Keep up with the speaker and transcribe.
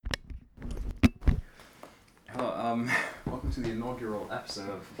Welcome to the inaugural episode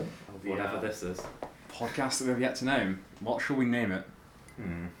of whatever this is. Podcast that we have yet to name. What shall we name it?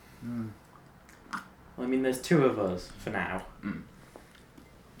 Well, I mean, there's two of us for now. Kind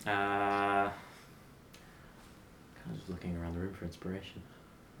of just looking around the room for inspiration.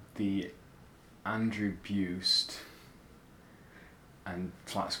 The Andrew Buste and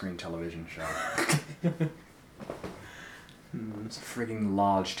flat screen television show. It's a frigging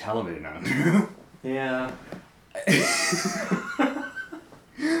large television, Andrew. Yeah. It's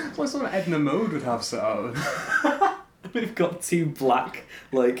like someone Edna Mode would have set out. We've got two black,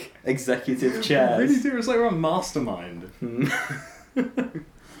 executive chairs. Really do. It's like we're on Mastermind.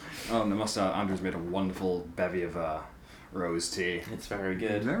 Andrew's made a wonderful bevy of rose tea. It's very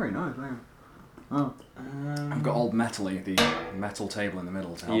good. Very nice, yeah. Oh. I've got old metally, the metal table in the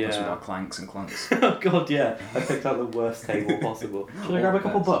middle to help us with our clanks and clunks. Oh god, yeah. I picked out the worst table possible. Should I grab a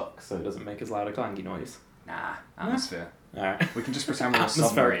couple books so it doesn't make as loud a clangy noise? Nah, atmosphere. Alright. We can just pretend we're a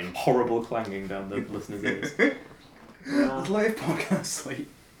submarine. Horrible clanging down the listeners' ears. It's like podcast,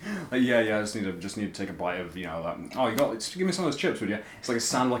 I just need to take a bite of, just give me some of those chips, would you? It's like a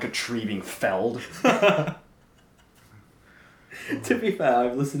sound like a tree being felled. To be fair,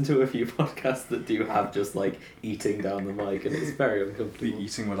 I've listened to a few podcasts that do have just eating down the mic, and it's very uncomfortable. The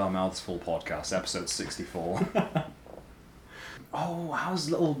Eating with Our Mouths Full podcast, episode 64. Oh, how's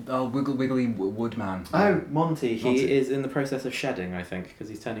little wiggly woodman? Oh, Monty. He is in the process of shedding, I think, because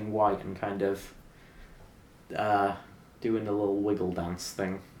he's turning white and kind of doing a little wiggle dance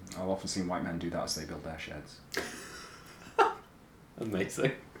thing. I've often seen white men do that as they build their sheds.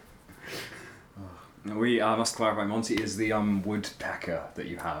 Amazing. We must clarify, Monty is the woodpecker that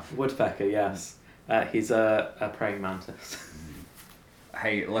you have. Woodpecker, yes. He's a praying mantis.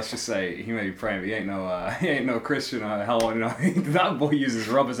 Hey, let's just say he may be praying, but he ain't no Christian. That boy uses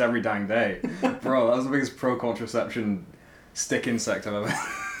rubbers every dang day, bro. That's the biggest pro contraception stick insect I've ever.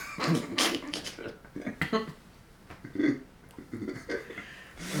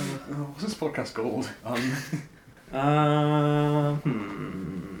 What's this podcast called?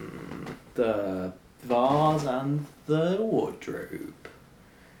 The vase and the wardrobe.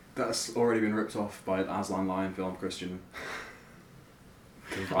 That's already been ripped off by Aslan Lion film Christian.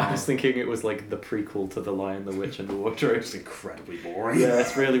 I was thinking it was the prequel to The Lion, the Witch and the Wardrobe. It's incredibly boring. Yeah,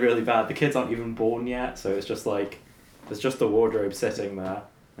 it's really, really bad. The kids aren't even born yet, so it's just there's just the wardrobe sitting there,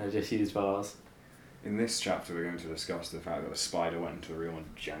 and a disused vase. In this chapter, we're going to discuss the fact that a spider went into a room on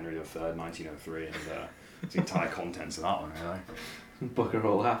January the 3rd, 1903, and the entire contents of that one, really. Bugger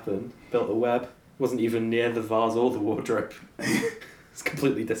all happened. Built a web. Wasn't even near the vase or the wardrobe. It's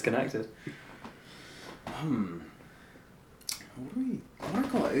completely disconnected. What do I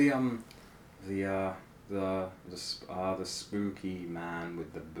call it? The spooky man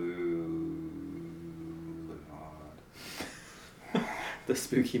with the boulevard. The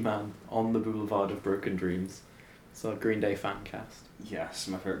spooky man on the boulevard of broken dreams. It's a Green Day fan cast. Yes,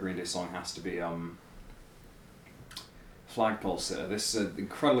 my favourite Green Day song has to be Flagpole Sitter. This is an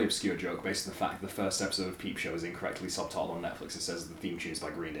incredibly obscure joke based on the fact that the first episode of Peep Show is incorrectly subtitled on Netflix. It says the theme tune is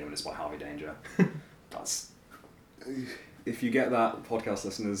by Green Day when it's by Harvey Danger. That's... If you get that, podcast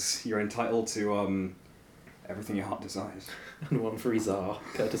listeners, you're entitled to everything your heart desires. And one free Tsar,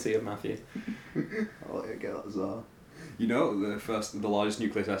 courtesy of Matthew. I'll let you get that Tsar. You know, the largest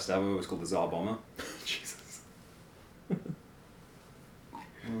nuclear test ever was called the Tsar Bomber. Jesus.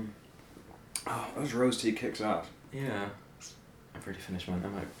 Oh, those rose tea kicks out. Yeah. I've already finished mine. I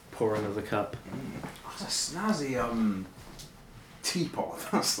might pour another cup. Oh, it's a snazzy teapot,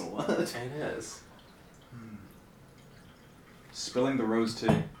 that's the word. It is. Spilling the rose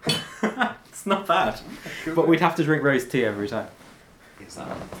tea. It's not bad. But we'd have to drink rose tea every time. Is that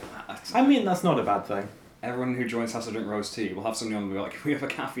bad? I mean, that's not a bad thing. Everyone who joins has to drink rose tea. We'll have somebody on and be like, we have a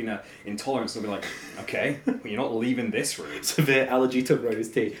caffeine intolerance. They'll be like, okay, well, you're not leaving this room. Severe allergy to rose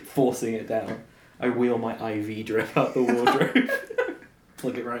tea, forcing it down. I wheel my IV drip out the wardrobe.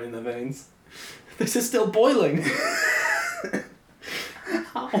 Plug it right in the veins. This is still boiling!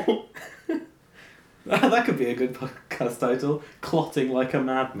 How? That could be a good podcast title. Clotting like a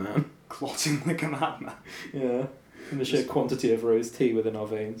madman. Clotting like a madman. Yeah. And the sheer quantity of rose tea within our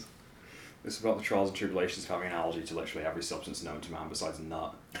veins. This is about the trials and tribulations of having an allergy to literally every substance known to man besides a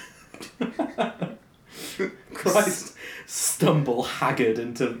nut. Christ. Stumble haggard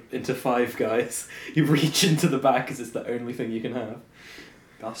into Five Guys. You reach into the back because it's the only thing you can have.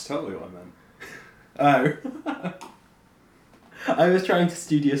 That's totally what I meant. Oh. I was trying to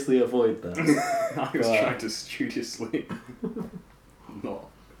studiously avoid that. I was trying to studiously not.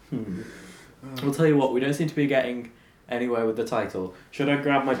 We'll tell you what, we don't seem to be getting anywhere with the title. Should I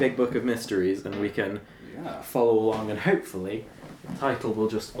grab my big book of mysteries and we can follow along and hopefully the title will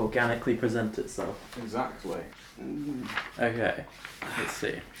just organically present itself. Exactly. Okay, let's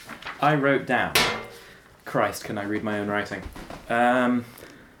see. I wrote down... Christ, can I read my own writing?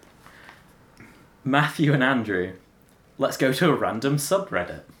 Matthew and Andrew, let's go to a random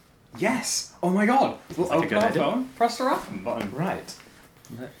subreddit. Yes! Oh my god! We'll like a open good our idea. phone, press the random button. Right.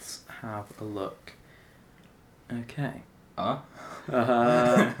 Let's have a look. Okay.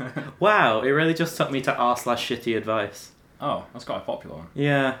 Wow, it really just took me to r/shitty advice. Oh, that's quite a popular one.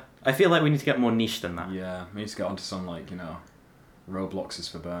 Yeah, I feel like we need to get more niche than that. Yeah, we need to get onto some, like, you know, Roblox is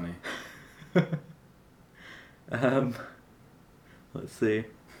for Bernie. Let's see.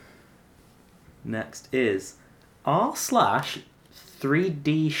 Next is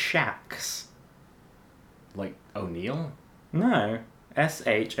r/3D shacks. Like O'Neill? No,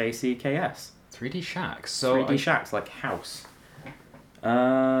 SHACKS. 3D Shacks. So 3D shacks, like house.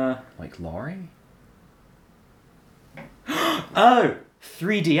 like Laurie? Oh,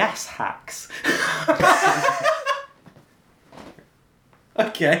 3DS hacks.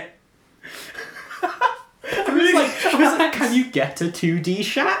 Okay. I was like, can you get a 2D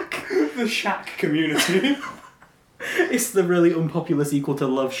shack? The Shack community. It's the really unpopular sequel to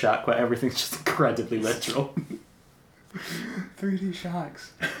Love Shack where everything's just incredibly literal. 3D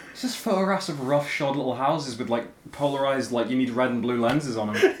Shacks. It's just photographs of rough shod little houses with like polarized, like you need red and blue lenses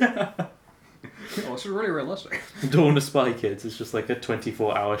on them. Oh, it's really realistic. Dawn of Spy Kids is just like a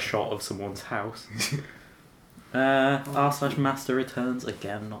 24-hour shot of someone's house. r/Master Returns,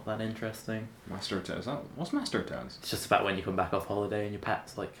 again, not that interesting. Master Returns? What's Master Returns? It's just about when you come back off holiday and your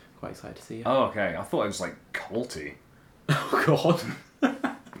pet's like quite excited to see you. Oh, okay. I thought it was like culty. Oh god.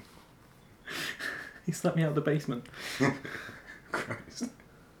 He slept me out of the basement. Christ.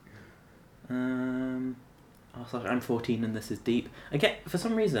 I'm 14 and this is deep. Again, for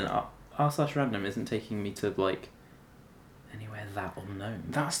some reason, r/random isn't taking me to like anywhere that unknown.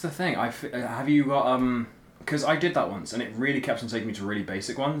 That's the thing. Have you got because I did that once and it really kept on taking me to really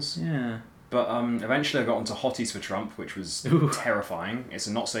basic ones. Yeah. But eventually I got onto Hotties for Trump, which was terrifying. It's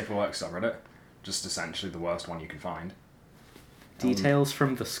a not safe for work subreddit, just essentially the worst one you can find. Details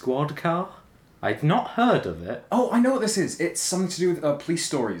from the squad car? I've not heard of it. Oh, I know what this is. It's something to do with police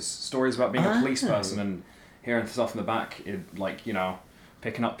stories. Stories about being a police person and hearing stuff in the back, like, you know,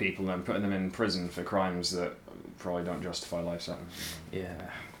 picking up people and putting them in prison for crimes that probably don't justify life sentences.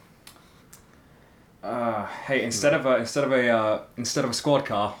 Yeah. Hey, instead of a squad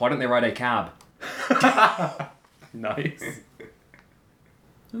car, why don't they ride a cab? Nice.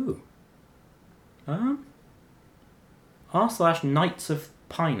 Ooh. r/Knights of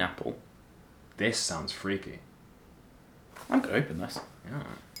Pineapple. This sounds freaky. I'm gonna open this. Yeah.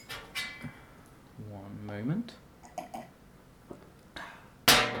 One moment.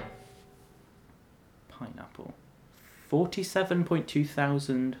 Pineapple. 47.2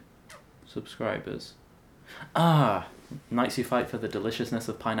 thousand subscribers. Knights who fight for the deliciousness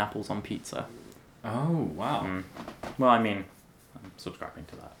of pineapples on pizza. Oh, wow. Well, I mean, I'm subscribing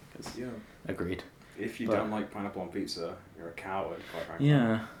to that because agreed. If you don't like pineapple on pizza, you're a coward, quite frankly.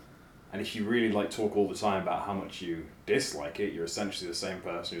 Yeah. And if you really like talk all the time about how much you dislike it, you're essentially the same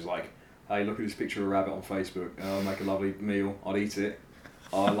person who's like, hey, look at this picture of a rabbit on Facebook. I'll make a lovely meal. I'd eat it.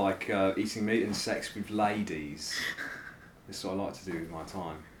 I like eating meat and sex with ladies. This is what I like to do with my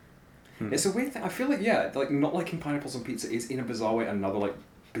time. It's a weird thing. I feel like, like not liking pineapples on pizza is in a bizarre way another like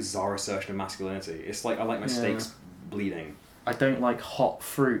bizarre assertion of masculinity. It's like I like my steaks bleeding. I don't like hot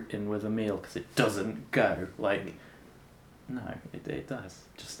fruit in with a meal because it doesn't go. Like, no, it does.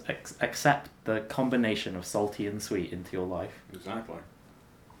 Just accept the combination of salty and sweet into your life. Exactly.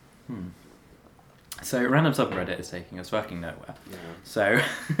 So random subreddit is taking us fucking nowhere. Yeah. So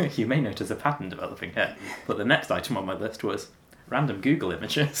you may notice a pattern developing here. But the next item on my list was random Google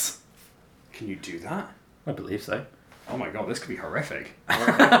images. Can you do that? I believe so. Oh my god, this could be horrific.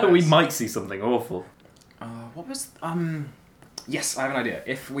 We might see something awful. What was... Yes, I have an idea.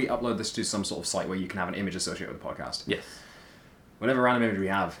 If we upload this to some sort of site where you can have an image associated with the podcast. Yes. Whatever random image we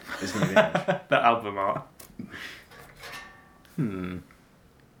have is going to be the image. The album art.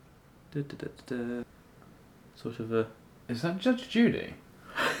 Sort of a... Is that Judge Judy?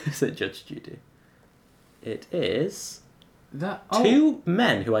 Is it Judge Judy? It is... That... Two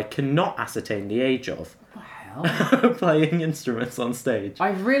men who I cannot ascertain the age of. What the hell? Playing instruments on stage.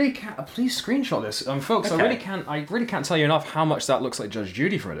 I really can't... Please screenshot this. Folks, Okay. I really can't tell you enough how much that looks like Judge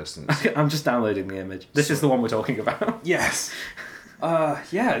Judy for a distance. I'm just downloading the image. This is the one we're talking about. Yes.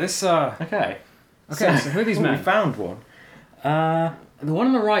 This... Okay. Okay, so who are these men? We found one. The one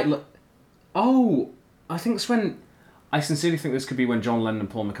on the right... I think it's when... I sincerely think this could be when John Lennon and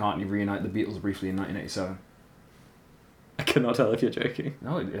Paul McCartney reunite the Beatles briefly in 1987. I cannot tell if you're joking.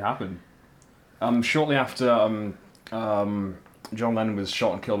 No, it happened. Shortly after John Lennon was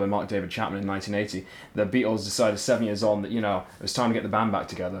shot and killed by Mark David Chapman in 1980, the Beatles decided 7 years on that, it was time to get the band back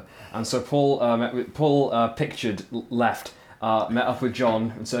together. And so Paul pictured left, met up with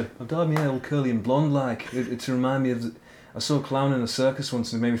John and said, "I've dyed my hair all curly and blonde like. It to remind me of... I saw a clown in a circus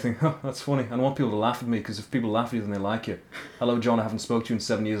once and it made me think, oh, that's funny. I don't want people to laugh at me because if people laugh at you, then they like you. Hello, John, I haven't spoken to you in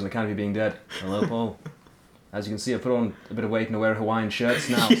 7 years on account of you being dead. Hello, Paul. As you can see, I put on a bit of weight and I wear Hawaiian shirts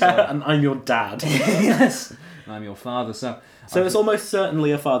now. Yeah, so. and I'm your dad. Yes. I'm your father, so it's almost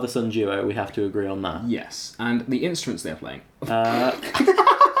certainly a father-son duo, we have to agree on that. Yes, and the instruments they're playing.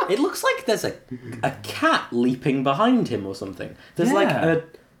 It looks like there's a cat leaping behind him or something. There's like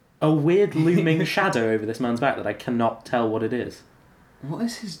a weird looming shadow over this man's back that I cannot tell what it is. What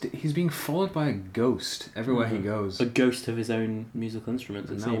is he's being followed by a ghost everywhere he goes. A ghost of his own musical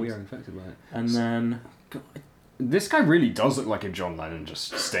instruments, And it now seems. we are infected by it. And then... God, this guy really does look like if John Lennon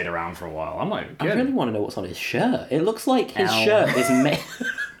just stayed around for a while. I'm like, I really want to know what's on his shirt. It looks like his shirt is made...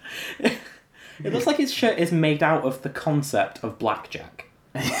 It looks like his shirt is made out of the concept of blackjack.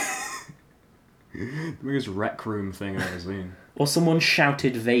 The biggest rec room thing I've ever seen. Or someone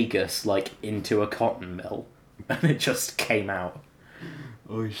shouted Vegas, like, into a cotton mill, and it just came out.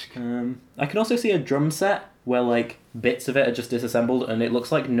 I can also see a drum set where, like, bits of it are just disassembled, and it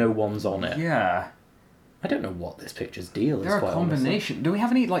looks like no one's on it. Yeah. I don't know what this picture's deal is. They're a combination. Honestly. Do we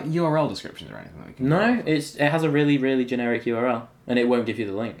have any, like, URL descriptions or anything that we can No, it has a really, really generic URL, and it won't give you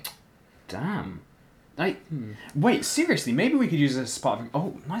the link. Damn. Wait, seriously, maybe we could use this as part of...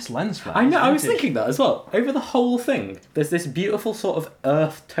 Oh, nice lens flare. I know, I was thinking that as well. Over the whole thing, there's this beautiful sort of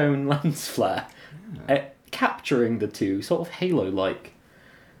earth tone lens flare, capturing the two, sort of halo-like.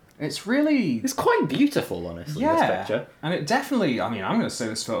 It's really... It's quite beautiful, honestly, this picture. And it definitely... I mean, I'm going to say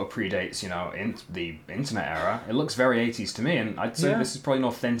this photo predates, in the internet era. It looks very 80s to me, and I'd say this is probably an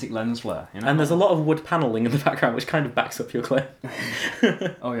authentic lens flare. And there's a lot of wood panelling in the background, which kind of backs up your claim.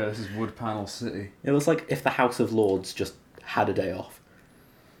 Oh yeah, this is Wood Panel City. It looks like if the House of Lords just had a day off.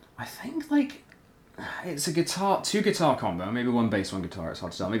 I think, like... It's a two guitar combo, maybe one bass, one guitar, it's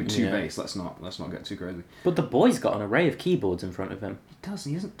hard to tell. Maybe two bass, let's not get too crazy. But the boy's got an array of keyboards in front of him. He does,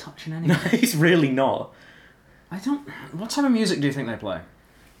 he isn't touching No, anything. he's really not. What type of music do you think they play?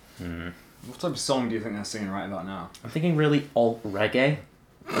 What type of song do you think they're singing right about now? I'm thinking really alt reggae.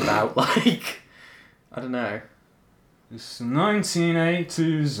 About, like... I don't know. It's the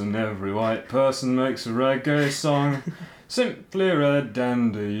 1980s and every white person makes a reggae song. Simply red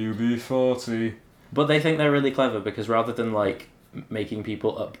dandy, UB40. But they think they're really clever because rather than, like, making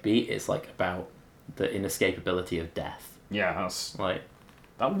people upbeat, it's, like, about the inescapability of death. Yeah, that's... Like...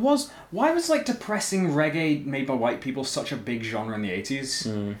 Why was, like, depressing reggae made by white people such a big genre in the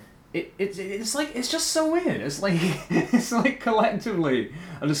 80s? It's like, it's just so weird. It's like collectively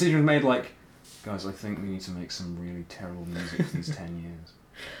a decision was made, like, guys, I think we need to make some really terrible music for these 10 years.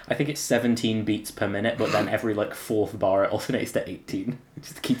 I think it's 17 beats per minute, but then every, like, fourth bar it alternates to 18.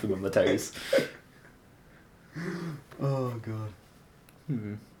 Just to keep them on the toes. Oh, God.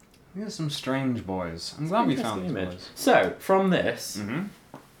 These are some strange boys. I'm glad we found these boys. So, from this,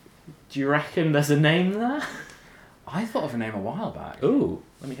 do you reckon there's a name there? I thought of a name a while back. Ooh,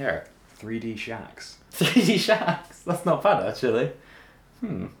 let me hear it. 3D Shacks. 3D Shacks? That's not bad, actually.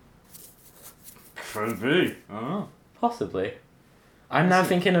 Could be. Oh. Possibly. I'm now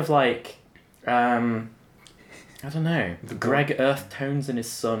thinking of, like, I don't know, Greg Earthtones and his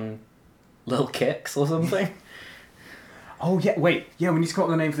son Lil Kicks or something. Oh, yeah, wait. Yeah, we need to come up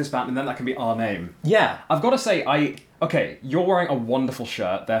with a name for this band, and then that can be our name. Yeah. I've got to say, okay, you're wearing a wonderful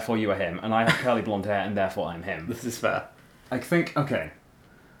shirt, therefore you are him, and I have curly blonde hair, and therefore I'm him. This is fair. I think, okay.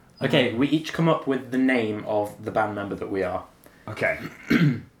 Okay, we each come up with the name of the band member that we are. Okay.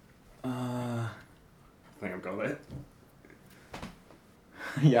 I think I've got it.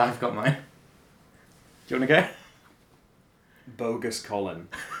 Yeah, I've got mine. Do you want to go? Bogus Colin.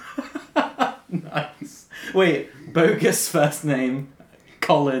 Nice. Wait, Bogus first name,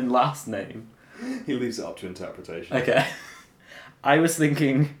 Colin last name. He leaves it up to interpretation. Okay. I was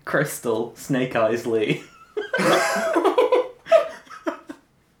thinking Crystal, Snake Eyes Lee.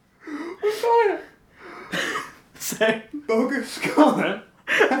 So, Bogus Colin?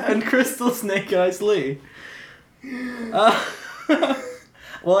 and Crystal Snake Eyes Lee.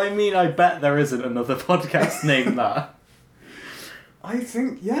 Well, I mean, I bet there isn't another podcast named that. I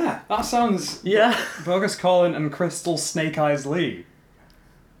think, yeah, that sounds... Yeah. Bogus Colin and Crystal Snake Eyes Lee.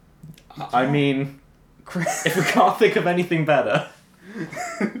 I mean, if we can't think of anything better.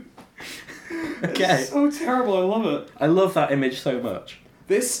 Okay. It's so terrible, I love it. I love that image so much.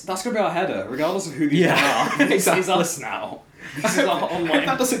 That's going to be our header, regardless of who these Yeah, men are. This is exactly. us now. This is our online...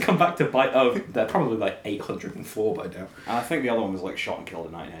 That doesn't come back to bite. Oh, they're probably like 804 by now. I think the other one was like shot and killed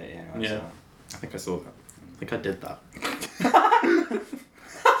in 1980 anyway. Yeah. So. I think I saw that. I think I did that.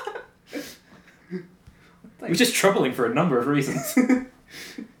 Which is troubling for a number of reasons.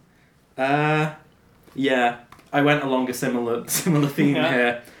 Yeah, I went along a similar theme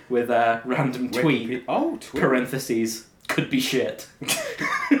here with a random tweet. Oh, tweet. Parentheses, could be shit.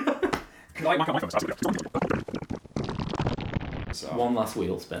 So, One last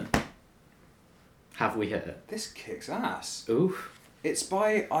wheel spin. Have we hit it? this kicks ass. Oof. It's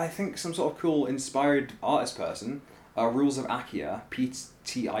by, I think, some sort of cool inspired artist person, Rules of Akia,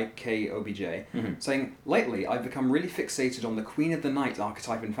 P-T-I-K-O-B-J, saying, lately I've become really fixated on the Queen of the Night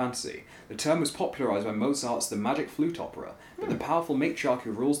archetype in fantasy. The term was popularised by Mozart's The Magic Flute Opera, but the powerful matriarch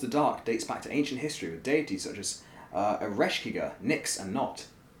who rules the dark dates back to ancient history with deities such as Ereshkigal, Nyx, and Not.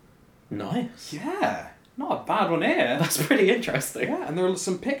 Nice. Yeah, not a bad one here. That's pretty interesting. Yeah, and there are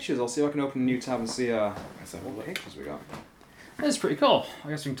some pictures. I'll see if I can open a new tab and see what pictures we got. That's pretty cool. I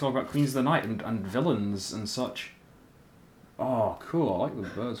guess we can talk about Queens of the Night and villains and such. Oh, cool. I like the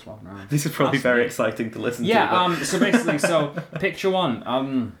birds flapping around. This is probably very exciting to listen to. Yeah, so basically, picture one.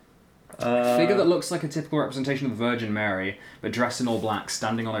 Figure that looks like a typical representation of the Virgin Mary, but dressed in all black,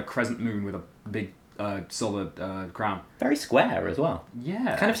 standing on a crescent moon with a big silver crown. Very square as well.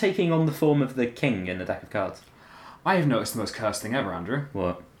 Yeah. Kind of taking on the form of the king in a deck of cards. I have noticed the most cursed thing ever, Andrew.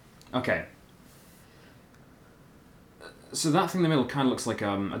 What? Okay. So that thing in the middle kind of looks like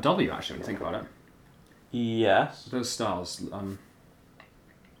a W, actually, when you think about it. Yes. Those stars,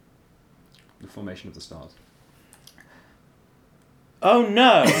 the formation of the stars. Oh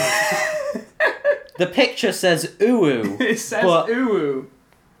no! The picture says uwu. It says but uwu.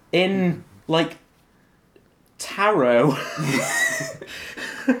 In, like, tarot.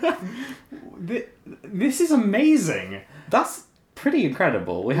 This is amazing. That's pretty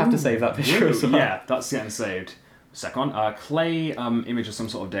incredible. We have to save that picture as well. Yeah, that's getting saved. Second one, clay image of some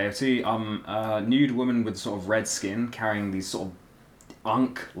sort of deity. Nude woman with sort of red skin carrying these sort of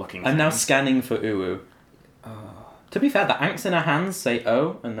Ankh-looking I'm now things. scanning for uwu. To be fair, the ankhs in her hands say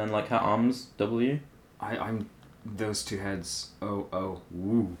O, and then, like, her arms W. I'm those two heads. Oh,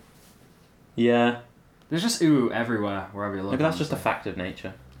 woo. Yeah. There's just ooh everywhere, wherever you look. Maybe that's just a fact of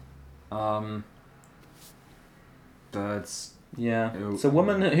nature. Birds. Yeah. Ooh. It's a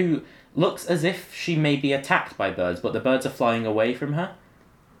woman who looks as if she may be attacked by birds, but the birds are flying away from her.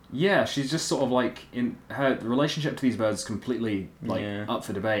 Yeah, she's just sort of like, in her relationship to these birds is completely up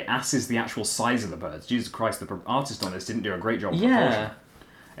for debate, as is the actual size of the birds. Jesus Christ, the artist on this didn't do a great job of proportion.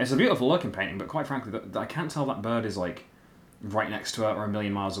 It's a beautiful looking painting, but quite frankly, I can't tell that bird is like right next to her or a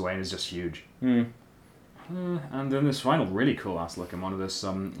million miles away and is just huge. And then this final really cool ass looking one of this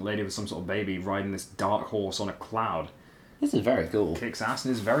lady with some sort of baby riding this dark horse on a cloud. This is very cool. Kicks ass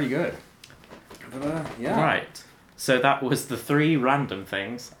and is very good. But, yeah. Right. So that was the 3 random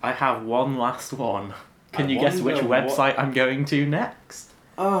things. I have one last one. Can you guess which website I'm going to next?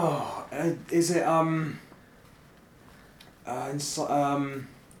 Oh, is it I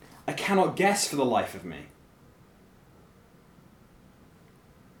cannot guess for the life of me.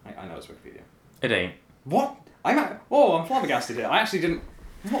 I know it's Wikipedia. It ain't. What? I'm flabbergasted here. I actually didn't.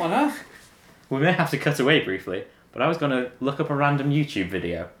 What on earth? We may have to cut away briefly, but I was going to look up a random YouTube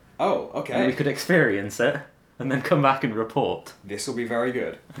video. Oh, okay. And we could experience it, and then come back and report. This will be very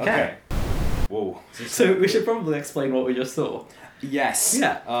good. Okay. Whoa. So we should probably explain what we just saw. Yes.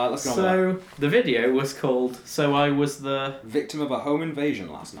 Yeah. Let's go on with that. So the video was called "So I Was the Victim of a home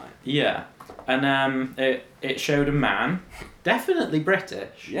invasion last night. Yeah, and it showed a man, definitely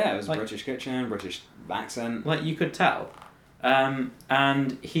British. Yeah, it was like, British kitchen, British accent. Like you could tell, and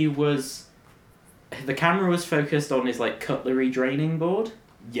he was. The camera was focused on his like cutlery draining board.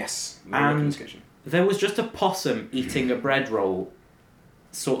 Yes. And his kitchen. there was just a possum eating a bread roll,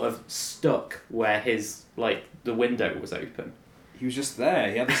 sort of stuck where his like the window was open. He was just there.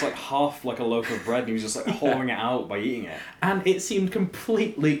 He had this like half like a loaf of bread and he was just like hollowing it out by eating it. And it seemed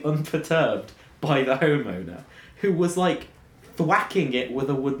completely unperturbed by the homeowner, who was like thwacking it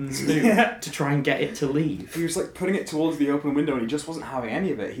with a wooden spoon to try and get it to leave. He was like putting it towards the open window and he just wasn't having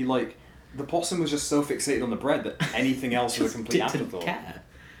any of it. He like, the possum was just so fixated on the bread that anything else was a complete afterthought. Care.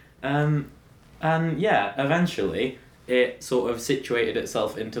 And yeah, eventually it sort of situated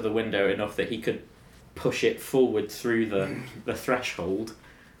itself into the window enough that he could push it forward through the threshold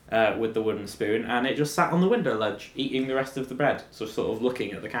with the wooden spoon, and it just sat on the window ledge eating the rest of the bread, so sort of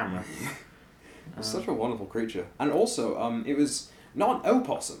looking at the camera. It's such a wonderful creature. And also, it was not an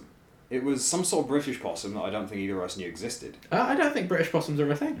opossum. It was some sort of British possum that I don't think either of us knew existed. I don't think British possums are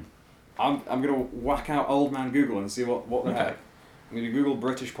a thing. I'm gonna whack out old man Google and see what the Okay. heck. I'm gonna Google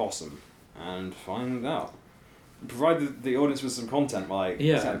British possum and find out. Provide the audience with some content like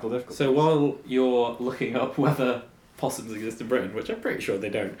technical difficulties. So while you're looking up whether possums exist in Britain, which I'm pretty sure they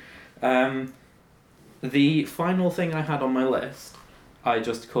don't, the final thing I had on my list, I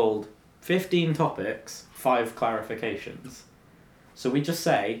just called 15 topics, 5 clarifications. So we just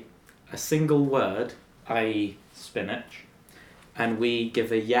say a single word, i.e. spinach, and we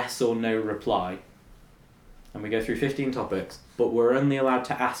give a yes or no reply. And we go through 15 topics, but we're only allowed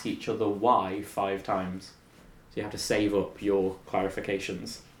to ask each other why 5 times. So you have to save up your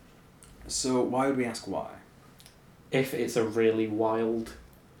clarifications. So why would we ask why? If it's a really wild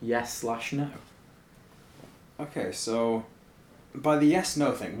yes/no. Okay, so by the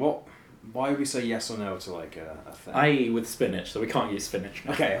yes/no thing, why would we say yes or no to like a thing? I.e. with spinach, so we can't use spinach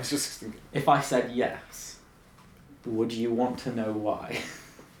now. Okay, I was just thinking. If I said yes, would you want to know why?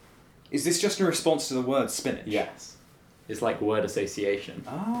 Is this just in response to the word spinach? Yes. It's like word association.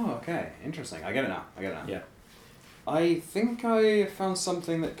 Oh, okay. Interesting. I get it now. Yeah. I think I found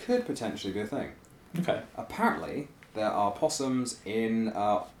something that could potentially be a thing. Okay. Apparently, there are possums in...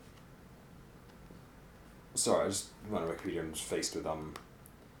 Sorry, I just went on Wikipedia and was faced with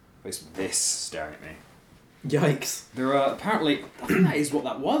this staring at me. Yikes. There are apparently... I think that is what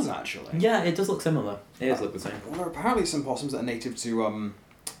that was, actually. Yeah, it does look similar. It does look the same. Well, there are apparently some possums that are native to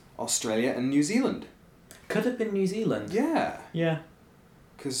Australia and New Zealand. Could have been New Zealand. Yeah. Yeah.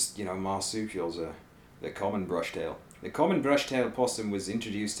 Because, marsupials are the common brushtail. The common brushtail possum was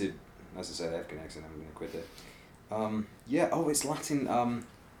introduced to... As I say, they have connections, I'm going to quit it. It's Latin...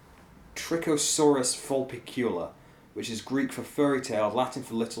 Trichosaurus fulpicula, which is Greek for furry-tailed, Latin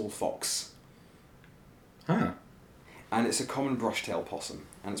for little fox. Huh. And it's a common brushtail possum.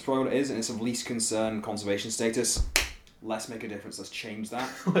 And it's probably what it is, and it's of least concern conservation status. Let's make a difference, let's change that.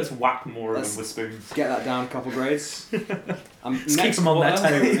 Let's whack more of them with spoons. Get that down a couple grades. Let's keep them on their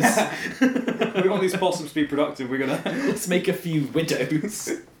toes. Yeah. We want these possums to be productive, we're gonna... Let's make a few widows.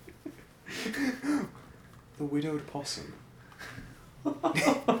 The widowed possum.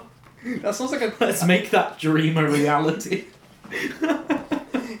 That sounds like a... Let's make that dream a reality.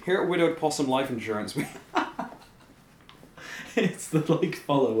 Here at Widowed Possum Life Insurance, It's the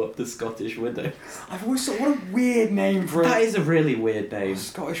follow-up to Scottish Widow. I've always thought, what a weird name for That is a really weird name.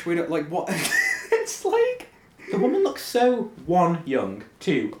 Scottish Widow, what? It's like... The woman looks so, 1, young,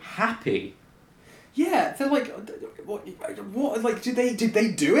 2, happy. Yeah, they're what, did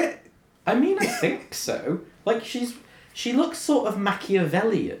they do it? I mean, I think so. She looks sort of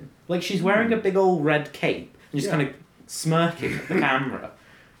Machiavellian. Like, she's wearing a big old red cape and just kind of smirking at the camera.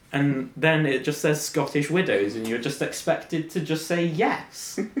 And then it just says Scottish Widows, and you're just expected to just say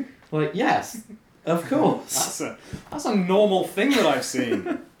yes. Yes, of course. That's a normal thing that I've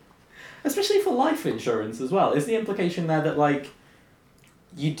seen. Especially for life insurance as well. Is the implication there that,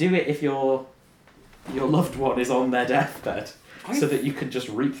 you do it if your loved one is on their deathbed, so that you can just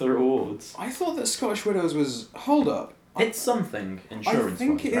reap the rewards? I thought that Scottish Widows was... Hold up. It's something insurance. I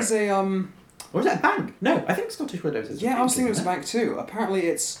think it is a... Or is that a bank? No, I think Scottish Widows is a bank. Yeah, I was thinking it was a bank too. Apparently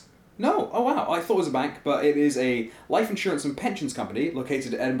it's... No, oh wow, I thought it was a bank, but it is a life insurance and pensions company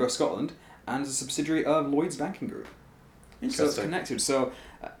located in Edinburgh, Scotland, and is a subsidiary of Lloyd's Banking Group. So it's connected, so...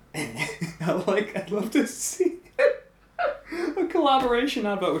 I'd love to see a collaboration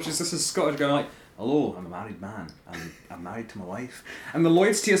advert, which is just a Scottish guy like, hello, I'm a married man, I'm married to my wife. And the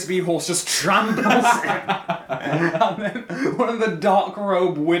Lloyd's TSB horse just tramples in. And then one of the dark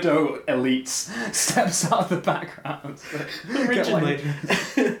robe widow elites steps out of the background. Originally,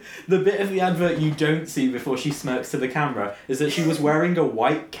 the bit of the advert you don't see before she smirks to the camera is that she was wearing a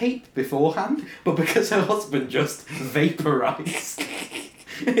white cape beforehand, but because her husband just vaporised,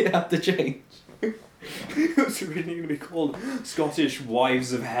 it had to change. It's really going to be called Scottish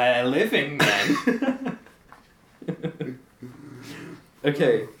Wives of Hair Living, then.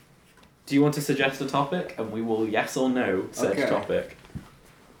 Okay. Do you want to suggest a topic, and we will yes or no said topic?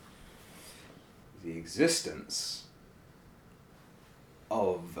 The existence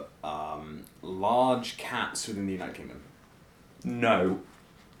of large cats within the United Kingdom. No.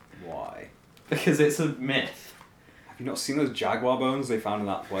 Why? Because it's a myth. Have you not seen those jaguar bones they found in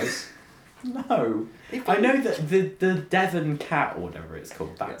that place? No. I know that the Devon cat, or whatever it's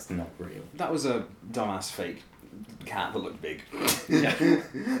called, that's not real. That was a dumbass fake cat that looked big. Yeah.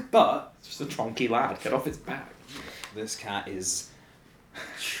 But... It's just a chonky lad. Get off its back. This cat is...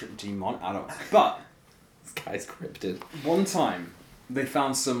 demon... I don't know. But... This guy's cryptid. One time, they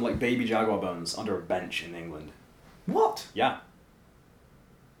found some baby jaguar bones under a bench in England. What? Yeah.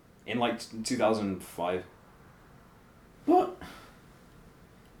 In like 2005. What?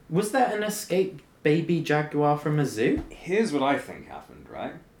 Was there an escaped baby jaguar from a zoo? Here's what I think happened,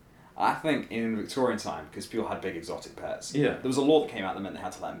 right? I think in Victorian time, because people had big exotic pets, Yeah. there was a law that came out that meant they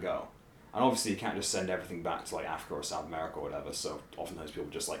had to let them go. And obviously you can't just send everything back to like Africa or South America or whatever, so oftentimes people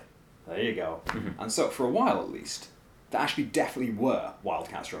just like, there you go. Mm-hmm. And so for a while at least, there actually definitely were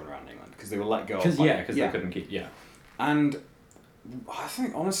wildcats roaming around England, because they were let go. Because they couldn't keep... Yeah. And I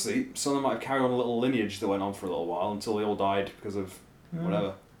think, honestly, some of them might have carried on a little lineage that went on for a little while until they all died because of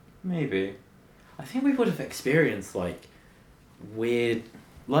whatever. Maybe. I think we would have experienced, like, weird...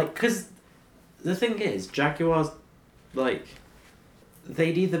 Like, because the thing is, jaguars, like,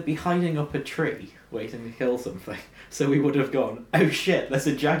 they'd either be hiding up a tree waiting to kill something, so we would have gone, oh shit, there's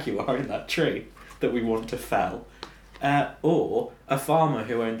a jaguar in that tree that we want to fell. Or a farmer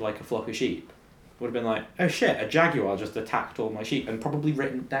who owned, like, a flock of sheep would have been like, oh shit, a jaguar just attacked all my sheep, and probably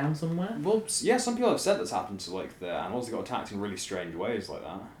written it down somewhere. Well, yeah, some people have said that's happened to, like, the animals that got attacked in really strange ways like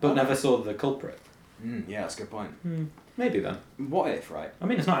that. But never saw the culprit. Yeah, that's a good point. Maybe then. What if, right? I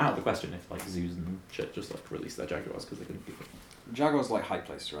mean, it's not out of the question if, like, zoos and shit just, like, release their jaguars because they couldn't keep it. Jaguars like high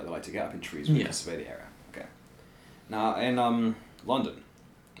places, right? They like to get up in trees where you can survey the area. Okay. Now, in London,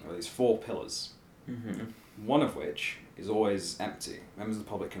 there are these 4 pillars, one of which is always empty. Members of the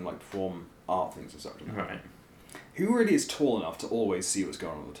public can, like, perform art things and such. Right. Who really is tall enough to always see what's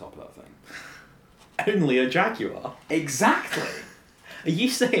going on at the top of that thing? Only a jaguar? Exactly! Are you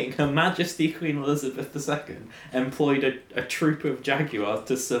saying Her Majesty Queen Elizabeth II employed a troop of jaguars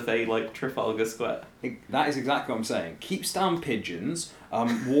to survey, like, Trafalgar Square? That is exactly what I'm saying. Keeps down pigeons,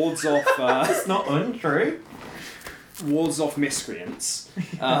 wards off... It's not untrue. Wards off miscreants,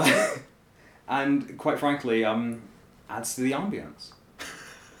 and, quite frankly, adds to the ambience.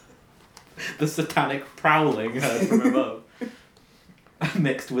 The satanic prowling heard from above.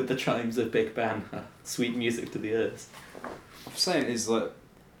 Mixed with the chimes of Big Ben. Sweet music to the ears. What I'm saying is that,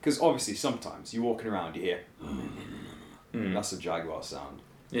 because obviously sometimes you're walking around, you hear, that's a jaguar sound.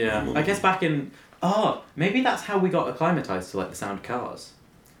 Yeah. I guess back in... Oh, maybe that's how we got acclimatised to, like, the sound of cars.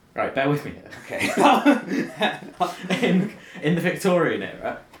 Right, bear with me here. Okay. in the Victorian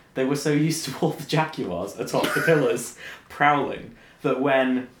era, they were so used to all the jaguars atop the pillars prowling that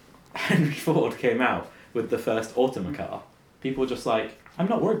when Henry Ford came out with the first automacar, people were just like, I'm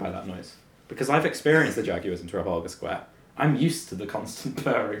not worried by that noise. Because I've experienced the jaguars in Trafalgar Square. I'm used to the constant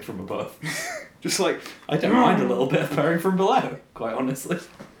purring from above. Just like... I don't mind a little bit of purring from below, quite honestly.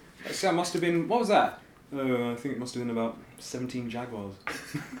 So that must have been... What was that? I think it must have been about 17 jaguars.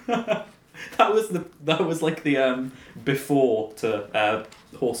 That was like the before to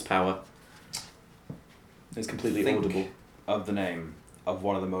horsepower. It's completely audible. Of the name of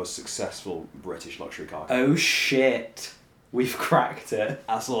one of the most successful British luxury car Oh companies. shit. We've cracked it.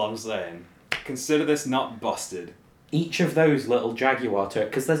 That's all I'm saying. Consider this not busted. Each of those little Jaguar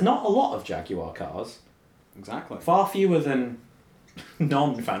because there's not a lot of Jaguar cars. Exactly. Far fewer than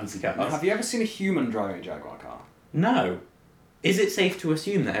non-fancy cars. Now, have you ever seen a human driving a Jaguar car? No. Is it safe to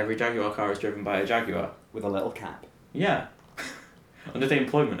assume that every Jaguar car is driven by a Jaguar? With a little cap. Yeah. Under the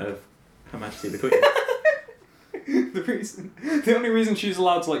employment of Her Majesty the Queen. The only reason she's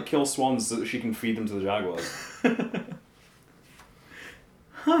allowed to, like, kill swans is so that she can feed them to the jaguars.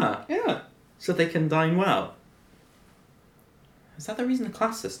 Huh. Yeah. So they can dine well. Is that the reason the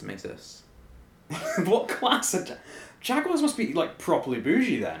class system exists? What class of Jaguars must be, like, properly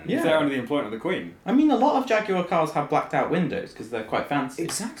bougie then, Yeah. if they're under the employment of the Queen. I mean, a lot of Jaguar cars have blacked out windows because they're quite fancy.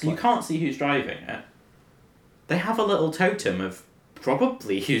 Exactly. So you can't see who's driving it. They have a little totem of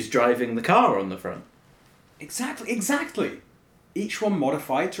probably who's driving the car on the front. Exactly. Each one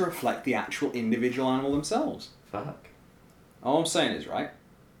modified to reflect the actual individual animal themselves. Fuck. All I'm saying is, right,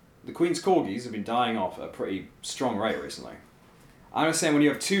 the Queen's corgis have been dying off at a pretty strong rate recently. I'm just saying when you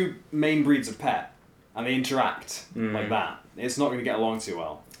have 2 main breeds of pet and they interact like that, it's not going to get along too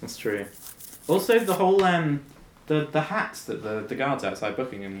well. That's true. Also, the whole the hats that the guards outside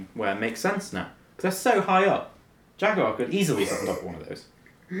Buckingham wear make sense now because they're so high up. Jaguar could easily sit on top of one of those.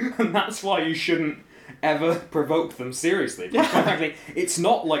 And that's why you shouldn't ever provoke them seriously. Because quite frankly, it's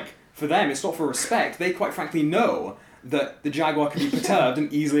not like, for them, it's not for respect. They quite frankly know that the Jaguar can be perturbed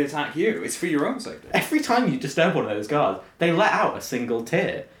and easily attack you. It's for your own safety. Every time you disturb one of those guards, they let out a single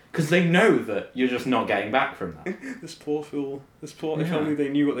tear because they know that you're just not getting back from that. This poor fool. If Yeah. only they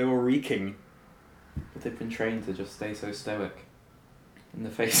knew what they were wreaking. But they've been trained to just stay so stoic in the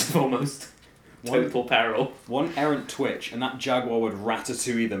face of almost total peril. One errant twitch, and that Jaguar would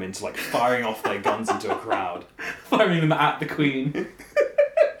ratatouille them into, like, firing off their guns into a crowd. Firing them at the Queen.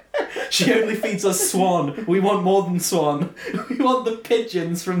 She only feeds us swan. We want more than swan. We want the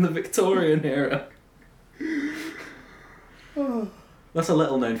pigeons from the Victorian era. That's a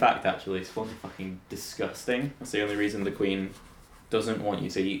little known fact, actually. Swans are fucking disgusting. That's the only reason the Queen doesn't want you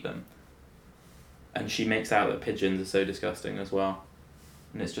to eat them. And she makes out that pigeons are so disgusting as well.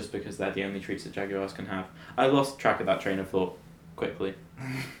 And it's just because they're the only treats that jaguars can have. I lost track of that train of thought quickly.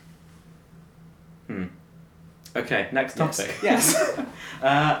 Okay, next topic. Yes.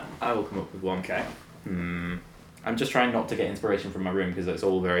 I will come up with one. Okay. I'm just trying not to get inspiration from my room because it's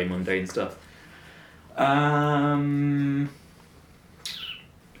all very mundane stuff.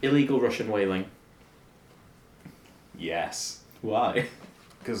 Illegal Russian whaling. Yes. Why?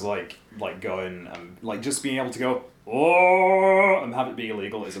 Because going just being able to go oh and have it be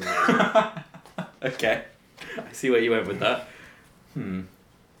illegal is amazing. Okay, I see where you went with that.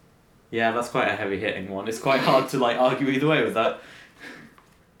 Yeah, that's quite a heavy hitting one. It's quite hard to argue either way with that.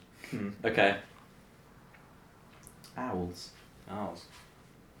 Okay. Owls. Owls.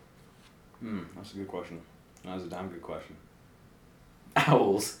 That's a good question. That's a damn good question.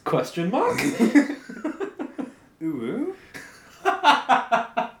 Owls? Question mark? Ooh.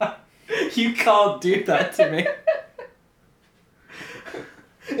 You can't do that to me.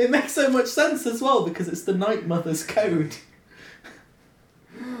 It makes so much sense as well because it's the Night Mother's code.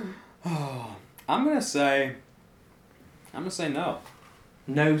 I'm gonna say no.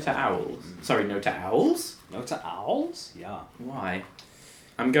 No to owls. Sorry, no to owls? No to owls? Yeah. Why?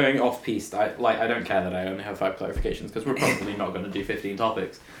 I'm going off piste. I don't care that I only have 5 clarifications because we're probably not going to do 15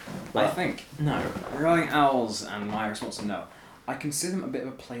 topics. I think no. regarding owls, and my response is no. I consider them a bit of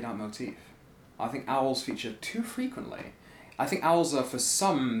a played out motif. I think owls feature too frequently. I think owls are, for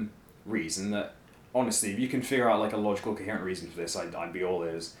some reason that, honestly, if you can figure out a logical, coherent reason for this, I'd be all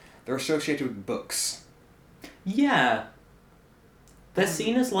ears. They're associated with books. Yeah. They're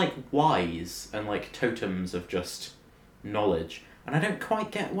seen as wise and totems of just knowledge. And I don't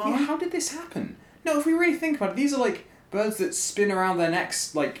quite get why. Yeah, how did this happen? No, if we really think about it, these are birds that spin around their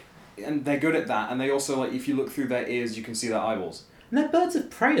necks, and they're good at that, and they also, if you look through their ears, you can see their eyeballs. And they're birds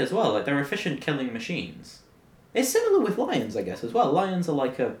of prey as well, they're efficient killing machines. It's similar with lions, I guess, as well. Lions are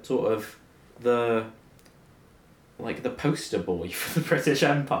a sort of the poster boy for the British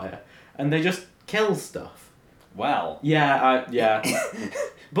Empire, and they just kill stuff. Well. Yeah.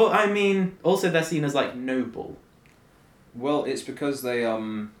 But I mean, also they're seen as noble. Well, it's because they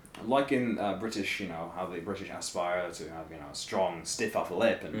in British, how the British aspire to have a strong, stiff upper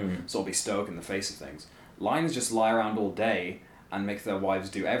lip and sort of be stoic in the face of things. Lions just lie around all day and make their wives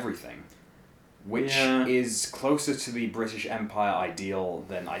do everything, which is closer to the British Empire ideal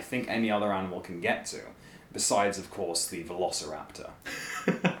than I think any other animal can get to. Besides, of course, the velociraptor.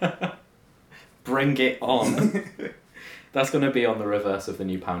 Bring it on. That's going to be on the reverse of the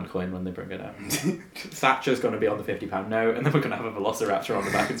new pound coin when they bring it out. Thatcher's going to be on the £50 note, and then we're going to have a velociraptor on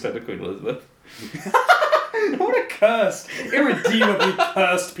the back instead of Queen Elizabeth. What a cursed, irredeemably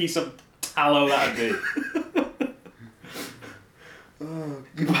cursed piece of tallow that would be.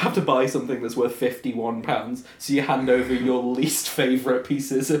 You have to buy something that's worth £51, so you hand over your least favourite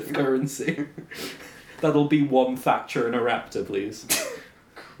pieces of currency. That'll be one Thatcher and a raptor, please.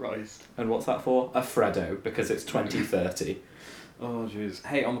 Christ. And what's that for? A Freddo, because it's 2030. Oh, jeez.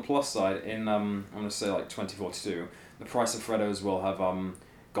 Hey, on the plus side, in, I'm going to say 2042, the price of Freddos will have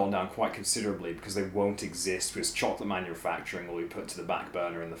gone down quite considerably because they won't exist because chocolate manufacturing will be put to the back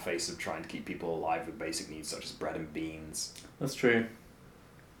burner in the face of trying to keep people alive with basic needs such as bread and beans. That's true.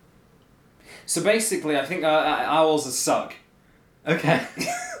 So basically, I think owls are suck. Okay.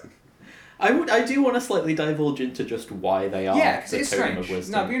 I do want to slightly divulge into just why they are because the it's totem strange. of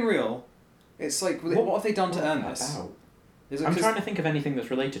wisdom. No, being real, it's what have they done to earn this? I'm trying to think of anything that's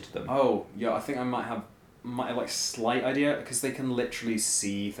related to them. Oh, yeah, I think I might have slight idea, because they can literally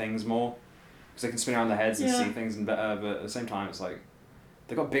see things more. Because they can spin around their heads and see things and better, but at the same time, it's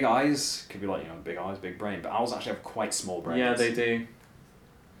they've got big eyes. Could be big eyes, big brain, but owls actually have quite small brains. Yeah, they do.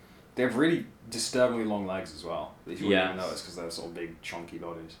 They have really disturbingly long legs as well, if you wouldn't even notice, because they're sort of big, chunky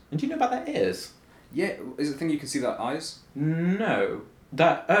bodies. And do you know about their ears? Yeah, is it the thing you can see their eyes? No.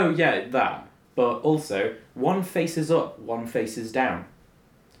 That. But also, one faces up, one faces down.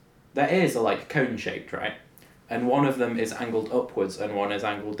 Their ears are cone-shaped, right? And one of them is angled upwards and one is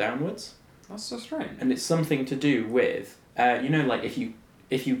angled downwards. That's so strange. And it's something to do with, if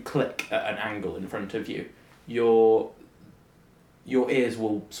you click at an angle in front of you, your ears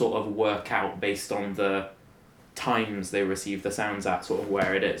will sort of work out based on the times they receive the sounds at, sort of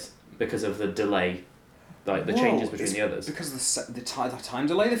where it is, because of the delay like the changes between the others. Because of the time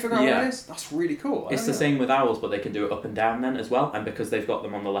delay they figure out what it is? That's really cool. It's the same with owls, but they can do it up and down then as well, and because they've got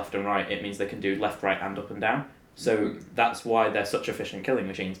them on the left and right, it means they can do left, right, and up and down. So that's why they're such efficient killing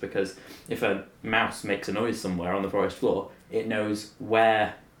machines, because if a mouse makes a noise somewhere on the forest floor, it knows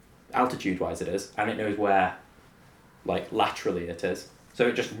where altitude-wise it is, and it knows where, like, laterally it is. So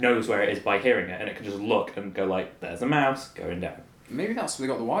it just knows where it is by hearing it, and it can just look and go like, there's a mouse going down. Maybe that's where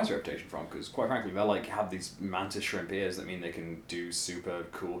they got the wise reputation from, because quite frankly, they like have these mantis shrimp ears that mean they can do super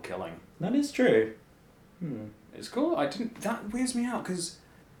cool killing. That is true. It's cool. That weirds me out, because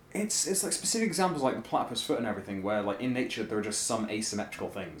it's like specific examples like the platypus foot and everything, where like in nature there are just some asymmetrical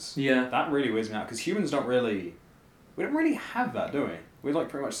things. Yeah. That really weirds me out, because humans don't really have that, do we? We're like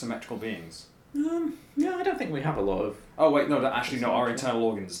pretty much symmetrical beings. Yeah, I don't think we have a lot of... Oh wait, no, actually no, our internal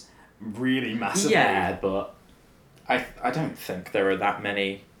organs really massively... Yeah, but I don't think there are that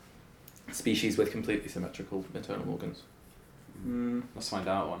many species with completely symmetrical internal organs. Let's find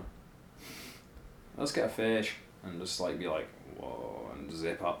out one. Let's get a fish and just like be like, whoa, and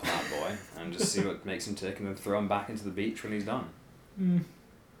zip up that boy and just see what makes him tick, and then throw him back into the beach when he's done.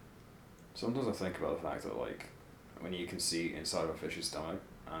 Sometimes I think about the fact that like when you can see inside of a fish's stomach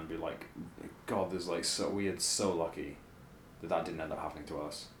and be like, God, there's like we're so lucky that didn't end up happening to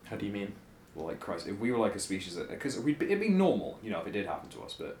us. How do you mean? Well, like Christ, if we were like a species that, because it'd be normal, you know, if it did happen to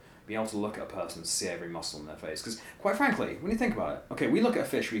us, but being able to look at a person and see every muscle in their face, because quite frankly, when you think about it, okay, we look at a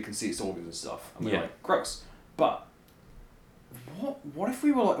fish, we can see its organs and stuff, and we're like, gross. But what if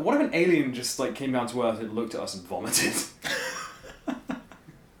we were like, what if an alien just like came down to Earth and looked at us and vomited?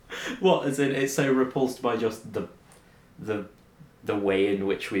 What, as in it's so repulsed by just the way in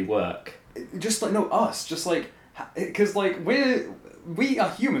which we work? Just like, no, us, just like, because like we are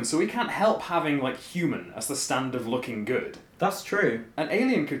human, so we can't help having like human as the standard of looking good. That's true. An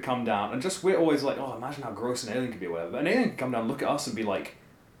alien could come down and just, we're always like, oh, imagine how gross an alien could be or whatever. But an alien could come down, look at us and be like,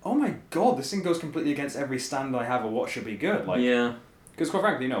 oh my God, this thing goes completely against every standard I have of what should be good. Like, yeah. Because quite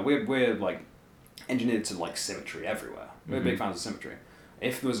frankly, you know, we're like engineered to like symmetry everywhere. We're big fans of symmetry.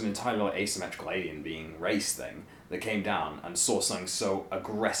 If there was an entirely like asymmetrical alien being race thing that came down and saw something so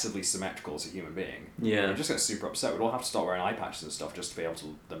aggressively symmetrical as a human being, we'd just get super upset. We'd all have to start wearing eye patches and stuff just to be able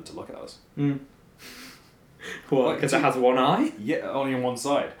to them to look at us. What, because it has one eye? Yeah, only on one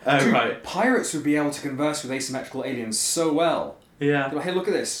side. Oh, Dude, right. Pirates would be able to converse with asymmetrical aliens so well. Yeah. They're like, hey, look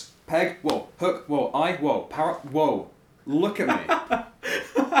at this. Peg, whoa. Hook, whoa. Eye, whoa. Parrot, whoa. Look at me.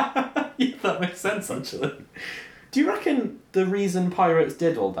 Yeah, that makes sense, actually. Do you reckon the reason pirates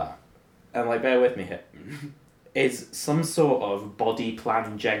did all that, and like bear with me here, is some sort of body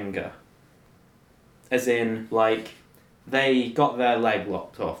plan Jenga? As in, like, they got their leg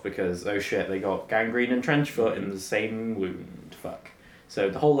lopped off because, oh shit, they got gangrene and trench foot in the same wound. Fuck. So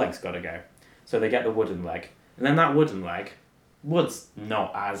the whole leg's gotta go. So they get the wooden leg. And then that wooden leg, wood's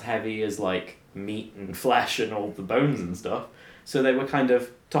not as heavy as, like, meat and flesh and all the bones and stuff. So they were kind of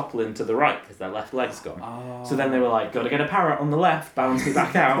toppling to the right because their left leg's gone. Oh. So then they were like, gotta get a parrot on the left, balance me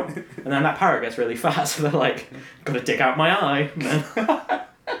back out. And then that parrot gets really fat, so they're like, gotta dig out my eye.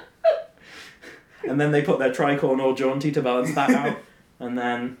 And then they put their tricorn all jaunty to balance that out. And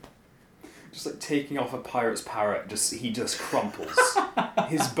then... Just like taking off a pirate's parrot, he just crumples.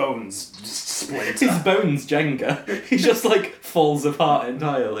 His bones just split. His bones Jenga. He just like falls apart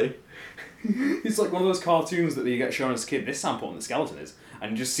entirely. It's like one of those cartoons that you get shown as a kid. This is how important the skeleton is.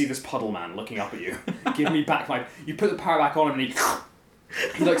 And you just see this puddle man looking up at you. Give me back my... You put the parrot back on him and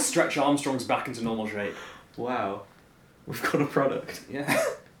he like Stretch Armstrong's back into normal shape. Wow. We've got a product. Yeah.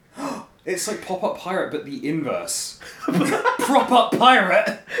 It's like Pop-Up Pirate, but the inverse. Prop-Up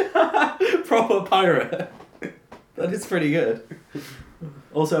Pirate! Proper pirate. That is pretty good.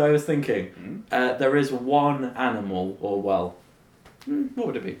 Also, I was thinking, there is one animal, or well, what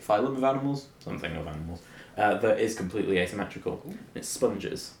would it be? Phylum of animals? Something of animals. That is completely asymmetrical. It's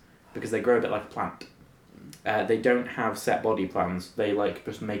sponges. Because they grow a bit like a plant. They don't have set body plans. They like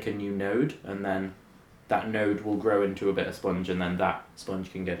just make a new node, and then that node will grow into a bit of sponge, and then that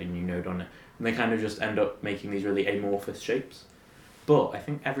sponge can get a new node on it. And they kind of just end up making these really amorphous shapes. But I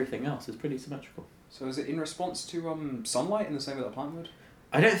think everything else is pretty symmetrical. So is it in response to sunlight in the same way that a plant would?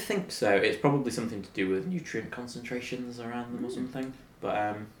 I don't think so. It's probably something to do with nutrient concentrations around them or something.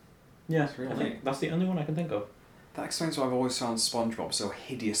 But yeah, I think that's the only one I can think of. That explains why I've always found SpongeBob so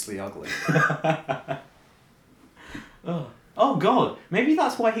hideously ugly. Oh god, maybe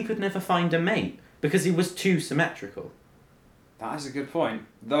that's why he could never find a mate. Because he was too symmetrical. That is a good point.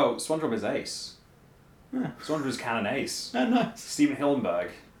 Though, SpongeBob is ace. Yeah. SpongeBob is canon ace. Oh, nice. Steven Hillenburg.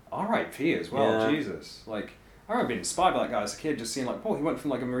 R.I.P. as well, Yeah. Jesus. Like, I remember being inspired by that guy as a kid, just seeing like, oh, he went from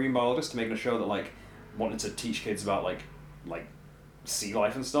like a marine biologist to making a show that like wanted to teach kids about like sea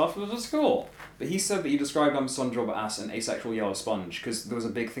life and stuff. It was just cool. But he said that he described SpongeBob as an asexual yellow sponge because there was a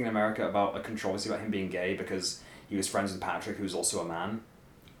big thing in America about a controversy about him being gay because he was friends with Patrick, who was also a man.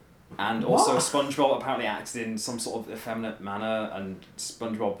 And also SpongeBob apparently acted in some sort of effeminate manner, and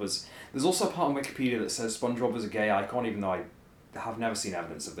SpongeBob was... There's also a part on Wikipedia that says SpongeBob was a gay icon, even though I have never seen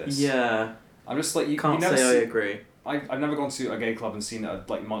evidence of this. Yeah. I'm just like... Can't say I agree. I've never gone to a gay club and seen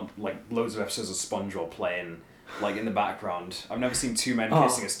loads of episodes of SpongeBob playing like in the background. I've never seen two men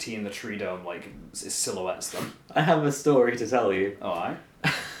kissing as T in the Tree Dome silhouettes them. I have a story to tell you. Oh, aye?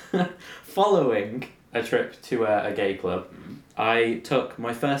 Following a trip to a gay club, I took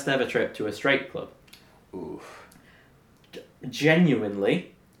my first ever trip to a straight club. Ooh.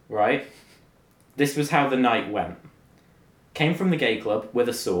 Genuinely, right? This was how the night went. Came from the gay club with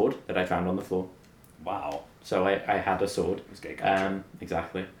a sword that I found on the floor. Wow. So I had a sword. It was gay country.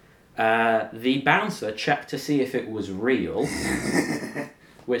 Exactly. The bouncer checked to see if it was real,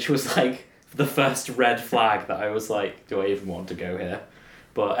 which was like the first red flag that I was like, do I even want to go here?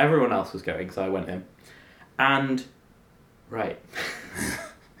 But everyone else was going, so I went in. And, right,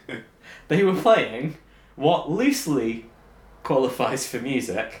 they were playing what loosely qualifies for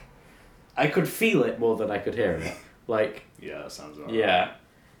music. I could feel it more than I could hear it. Like, yeah, that sounds right. Yeah.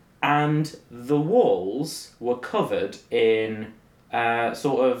 And the walls were covered in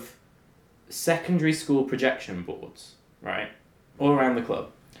sort of secondary school projection boards, right? All around the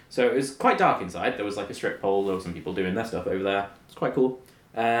club. So it was quite dark inside. There was like a strip pole. There were some people doing their stuff over there. It's quite cool.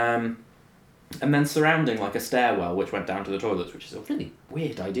 And then surrounding like a stairwell which went down to the toilets, which is a really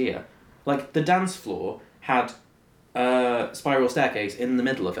weird idea. Like the dance floor had a spiral staircase in the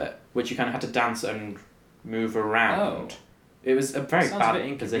middle of it, which you kind of had to dance and move around. Oh. It was a very bad a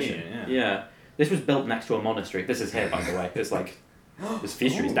bit position. Yeah. This was built next to a monastery. This is here, by the way. It's like this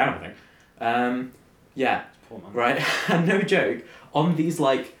future is down, I think. Yeah. Poor man. Right. And no joke, on these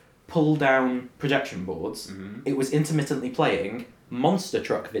like pull down projection boards, it was intermittently playing monster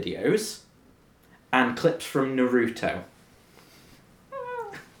truck videos and clips from Naruto.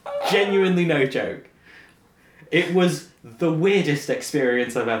 Genuinely no joke. It was the weirdest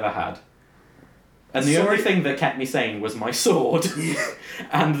experience I've ever had. And the only thing that kept me sane was my sword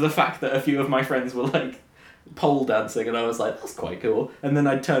and the fact that a few of my friends were like pole dancing, and I was like, that's quite cool. And then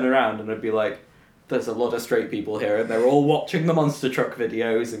I'd turn around and I'd be like, there's a lot of straight people here and they're all watching the monster truck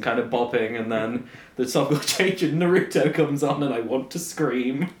videos and kind of bopping, and then the song will change and Naruto comes on and I want to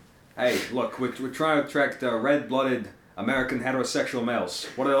scream. Hey, look, we're trying to attract red-blooded American heterosexual males.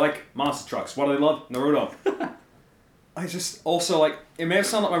 What do they like? Monster trucks. What do they love? Naruto. I just, also, like, it may have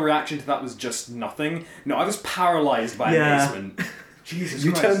sounded like my reaction to that was just nothing. No, I was paralysed by amazement. Jesus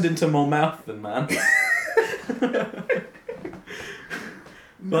You Christ. turned into more mouth than man.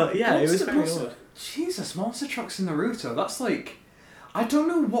 But yeah, it was very odd. Jesus, monster trucks in Naruto, that's like... I don't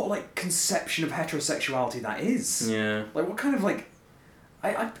know what, like, conception of heterosexuality that is. Yeah. Like, what kind of, like...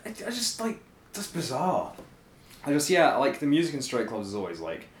 I just, like, that's bizarre. I just, yeah, like, the music in straight clubs is always,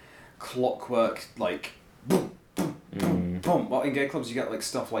 like, clockwork, like, boom, boom, boom, boom. Well, in gay clubs you get, like,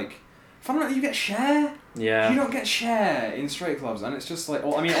 stuff like... Fundamentally, you get Cher. Yeah. You don't get Cher in straight clubs, and it's just like...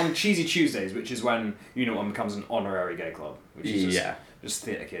 Well, I mean, on Cheesy Tuesdays, which is when, you know, one becomes an honorary gay club. Which is just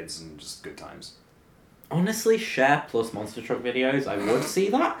theatre kids and just good times. Honestly, Cher plus monster truck videos, I would see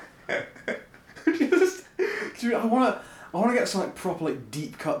that. Dude, I wanna get some like proper like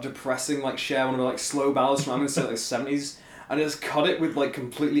deep cut depressing like Cher, one of the like slow ballads from I'm gonna say like the 70s, and just cut it with like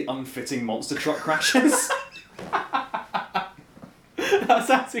completely unfitting monster truck crashes. That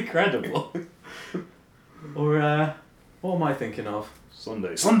sounds incredible. Or what am I thinking of?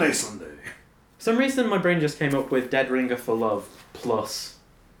 Sunday. For some reason my brain just came up with Dead Ringer for Love plus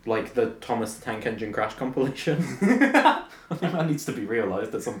like the Thomas the Tank Engine Crash compilation. I think that needs to be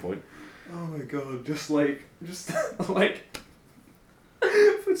realised at some point. Oh my god, just like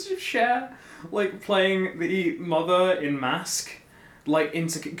footage of Cher like playing the mother in Mask, like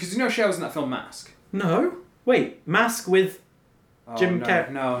into, because you know Cher was in that film Mask. No, wait, Mask with Jim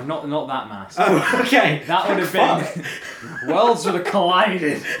Carrey. No, not that Mask. Oh, okay. That would have been worlds would have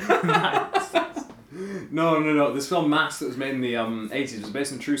collided. No. This film Mask that was made in the 80s was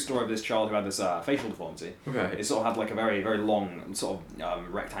based on the true story of this child who had this facial deformity. Okay. It sort of had like a very, very long sort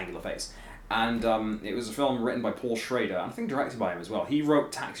of rectangular face. And it was a film written by Paul Schrader, and I think directed by him as well. He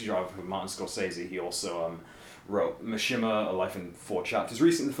wrote Taxi Driver for Martin Scorsese. He also wrote Mishima, A Life in 4 Chapters.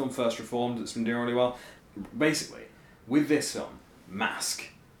 Recently the film First Reformed, it's been doing really well. Basically, with this film, Mask,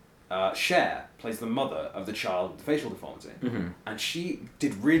 Cher plays the mother of the child with the facial deformity, and she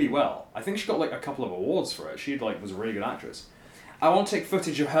did really well. I think she got like a couple of awards for it. She like was a really good actress, I want to take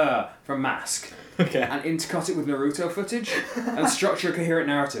footage of her from Mask. Okay. And intercut it with Naruto footage and structure a coherent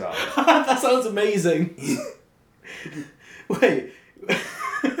narrative out of it. That sounds amazing. Wait.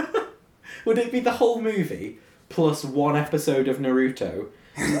 Would it be the whole movie plus one episode of Naruto?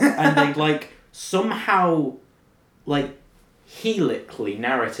 And they'd, like, somehow, like, helically,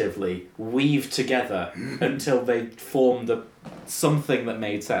 narratively, weave together until they formed something that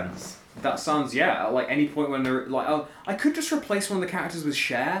made sense? That sounds, yeah, like any point when I could just replace one of the characters with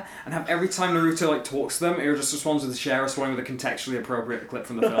Cher and have every time Naruto like talks to them, it just responds with Cher responding with a contextually appropriate clip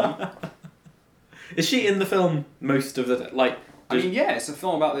from the film. Is she in the film most of the like? I mean, yeah, it's a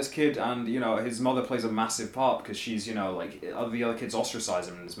film about this kid, and you know his mother plays a massive part because she's the other kids ostracize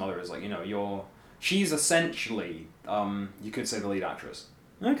him, and his mother is like she's essentially you could say the lead actress.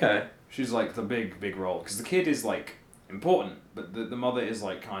 Okay. She's like the big role because the kid is like important, but the mother is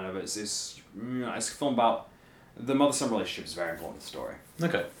like kind of it's a film about the mother-son relationship is very important to the story.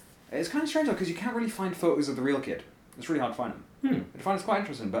 Okay. It's kind of strange though because you can't really find photos of the real kid. It's really hard to find them. I find it's quite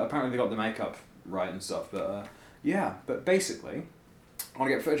interesting, but apparently they got the makeup right and stuff. But yeah, but basically, I want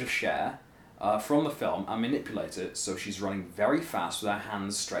to get footage of Cher from the film and manipulate it so she's running very fast with her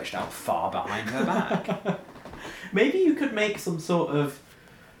hands stretched out far behind her back. Maybe you could make some sort of,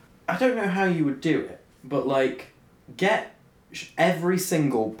 I don't know how you would do it, but like get every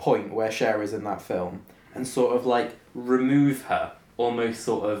single point where Cher is in that film and sort of like remove her almost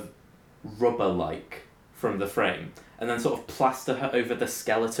sort of rubber-like from the frame and then sort of plaster her over the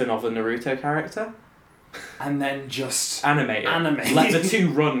skeleton of a Naruto character. And then just animate it. Animate. Let the two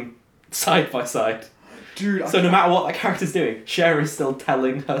run side by side. Dude, so no matter what that character's doing, Cher is still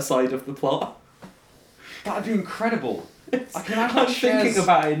telling her side of the plot. That'd be incredible. I can imagine I'm Cher's, thinking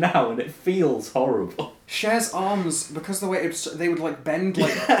about it now and it feels horrible. Cher's arms, because the way they would like bend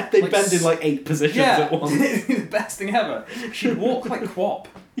like... Yeah, they bend in like 8 positions at once. The best thing ever. She'd walk like Quap.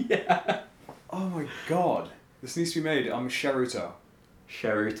 Yeah. Oh my god. This needs to be made. I'm Sheruto.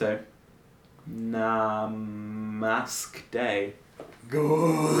 Sheruto. Mask Day.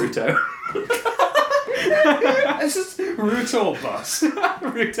 Good. Ruto. It's just Ruto or bust.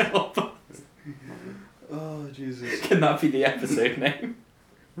 Ruto or bust. Oh, Jesus. Can that be the episode name?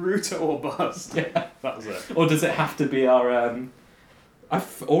 Ruto or bust. Yeah. That was it. Or does it have to be our...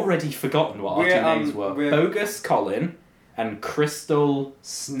 I've already forgotten what our two names were. Bogus Colin and Crystal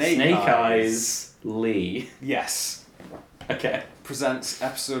Snake Eyes Lee. Yes. Okay. Presents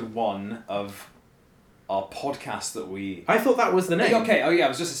episode 1 of our podcast that we... I thought that was the name. Okay, oh yeah, I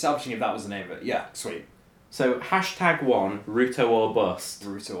was just establishing if that was the name of it. Yeah, sweet. So, #1, Ruto or bust.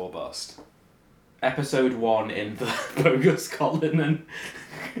 Ruto or bust. Episode 1 in the Bogus Colin and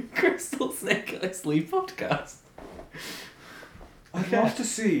Crystal Snake Eyes Lee podcast. I'd love to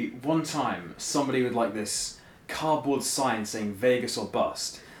see one time somebody with like this cardboard sign saying Vegas or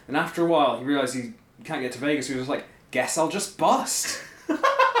bust. And after a while he realised he can't get to Vegas, so he was like, guess I'll just bust. What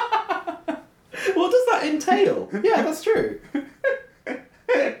does that entail? Yeah, that's true.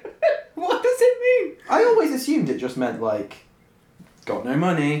 What does it mean? I always assumed it just meant like, got no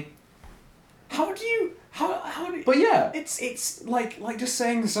money. How do you... But yeah. It's like just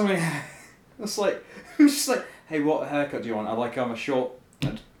saying something... It's like... just like, hey, what haircut do you want? I like a short,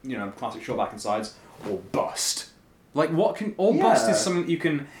 classic short back and sides, or bust. Like, what can... Or bust is something that you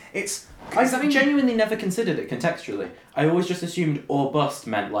can... It's... I genuinely never considered it contextually. I always just assumed or bust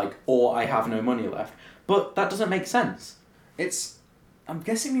meant like, or I have no money left. But that doesn't make sense. It's... I'm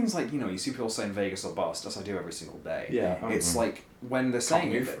guessing it means like, you see people saying Vegas or bust, as I do every single day. Yeah. It's like, when they're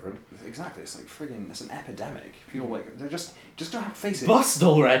saying it... For Exactly, it's like friggin'... It's an epidemic. People like... They're just don't have to face it. Bust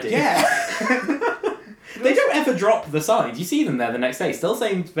already! Yeah! They don't ever drop the signs. You see them there the next day, still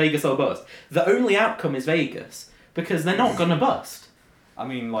saying Vegas or bust. The only outcome is Vegas, because they're not gonna bust. I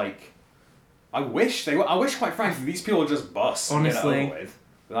mean, like... I wish, quite frankly, these people would just bust Honestly. and get it over with.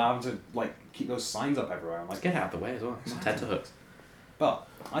 Without having to, like, keep those signs up everywhere. I'm like... Let's get it out of the way as well. It's Ted to hooks. But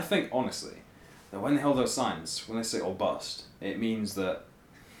I think, honestly, that when they hold those signs, when they say or bust, it means that...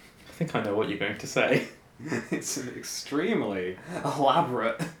 I think I know what you're going to say. It's an extremely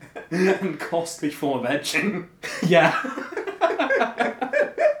elaborate and costly form of edging. Yeah.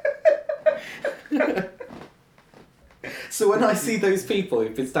 So when I see those people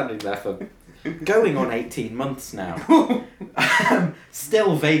who've been standing there for going on 18 months now,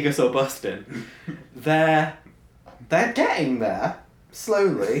 still Vegas or busting, they're getting there,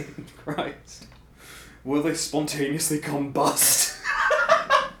 slowly. Christ. Will they spontaneously combust?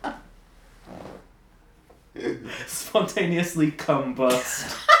 Spontaneously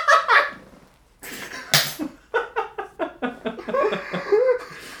combust.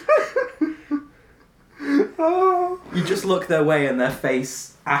 You You just look their way and their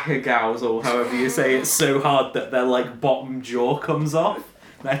face ahagaus, or however you say it, so hard that their like bottom jaw comes off.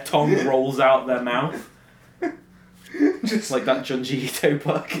 Their tongue rolls out their mouth. Just like that Junji Ito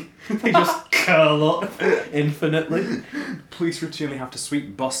bug. They just curl up infinitely. Police routinely have to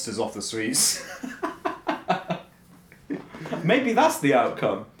sweep busters off the streets. Maybe that's the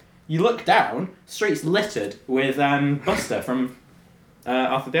outcome. You look down, streets littered with Buster from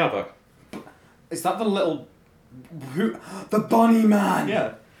Arthur Dale book. Is that the little... Who? The bunny man!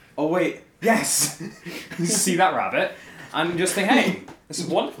 Yeah. Oh wait, yes! You see that rabbit, and just think, hey, this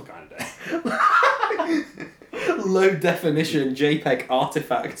is a wonderful kind of day. Low definition JPEG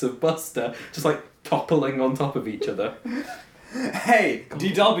artifacts of Buster just like toppling on top of each other. Hey,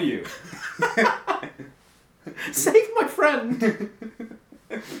 DW! Save my friend!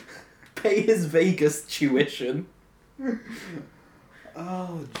 Pay his Vegas tuition.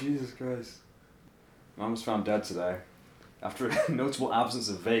 Oh, Jesus Christ. Mum was found dead today. After a notable absence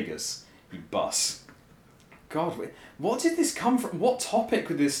of Vegas, he bus. God, what did this come from? What topic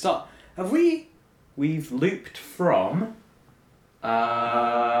would this start? Have we... We've looped from...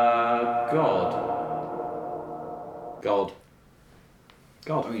 God.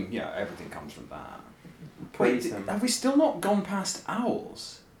 I mean, yeah, everything comes from that. Praise Wait, him. have we still not gone past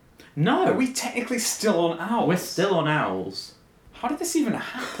owls? No! Are we technically still on owls? We're still on owls. How did this even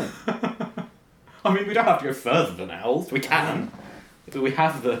happen? I mean, we don't have to go further than owls. We can. We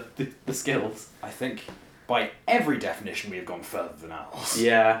have the skills. I think by every definition we have gone further than owls.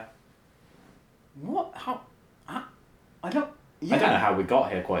 Yeah. What? How? I don't... Yeah. I don't know how we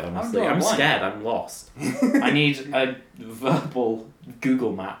got here, quite honestly. I'm I'm blind. scared, I'm lost. I need a verbal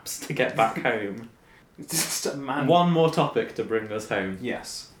Google Maps to get back home. It's just a man... One more topic to bring us home.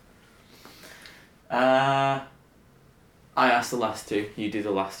 Yes. I asked the last two. You do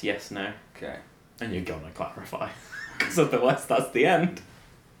the last yes, no. Okay. And you're gonna clarify. Because otherwise that's the end.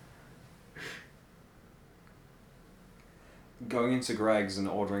 Going into Greg's and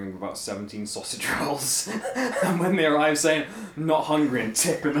ordering about 17 sausage rolls. And when they arrive saying, not hungry, and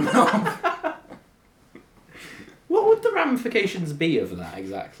tipping them off. What would the ramifications be of that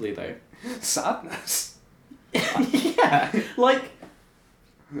exactly, though? Sadness. Yeah, like...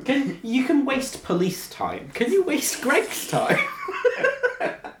 You can waste police time. Can you waste Greg's time?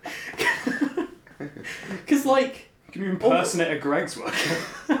 Because, like... Can you impersonate a Greg's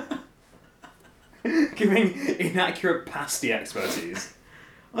worker? Giving inaccurate pasty expertise.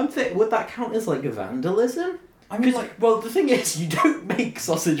 I'm thinking, would that count as, like, vandalism? I mean, like... Well, the thing is, you don't make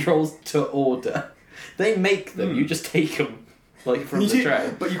sausage rolls to order. They make them, you just take them, like, from the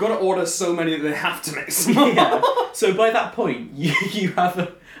tray. But you've got to order so many that they have to make some. Yeah. So by that point, you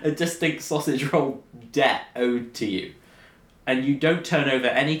have a distinct sausage roll debt owed to you. And you don't turn over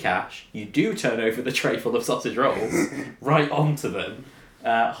any cash. You do turn over the tray full of sausage rolls right onto them.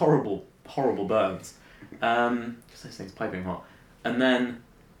 Horrible burns. Because those things piping hot. And then,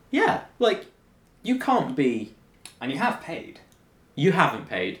 yeah, like, you can't be... And you have paid. You haven't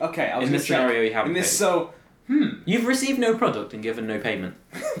paid. Okay, I was in gonna this scenario, you haven't in this, paid. so... You've received no product and given no payment.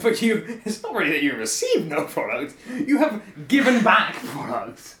 But it's not really that you received no product. You have given back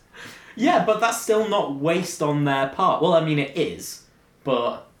product. Yeah, but that's still not waste on their part. Well, I mean, it is,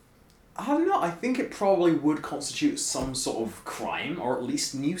 but... I don't know, I think it probably would constitute some sort of crime, or at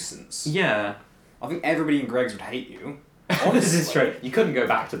least nuisance. Yeah. I think everybody in Greg's would hate you. This is true. You couldn't go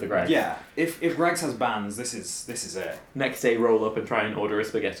back to the Greg's. Yeah, if Greg's has bans, this is it. Next day, roll up and try and order a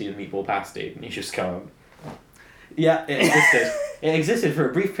spaghetti and meatball pasty, and you just can't. Yeah, it existed. It existed for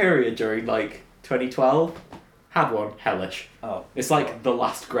a brief period during, like, 2012. Had one. Hellish. Oh. It's like the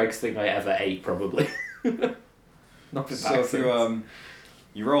last Greg's thing I ever ate, probably. Not been So back if since.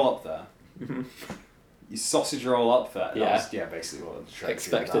 you roll up there, you sausage roll up there. Yeah. That was, basically what the trajectory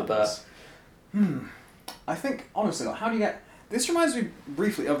Expected of was. I think, honestly, like, how do you get... This reminds me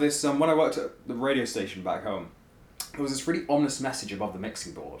briefly of this, when I worked at the radio station back home, there was this really ominous message above the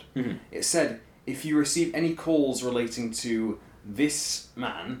mixing board. Mm-hmm. It said, if you receive any calls relating to this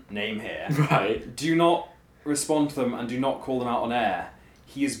man, name here, Right. do not respond to them and do not call them out on air.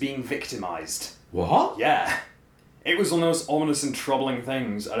 He is being victimised. What? Yeah. It was one of the most ominous and troubling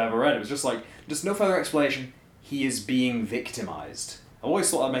things I'd ever read. It was just like, just no further explanation. He is being victimised. I always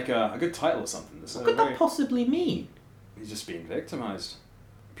thought I'd make a good title or something. What could that possibly mean? He's just being victimised.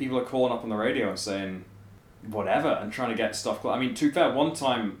 People are calling up on the radio and saying whatever and trying to get stuff... I mean, to be fair, one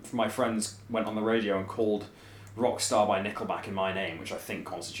time my friends went on the radio and called Rockstar by Nickelback in my name, which I think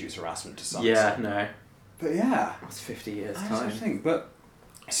constitutes harassment to some extent. No. But yeah. That's 50 years' I time. don't think, but...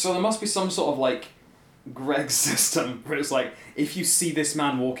 So there must be some sort of, like, Greg system where it's like, if you see this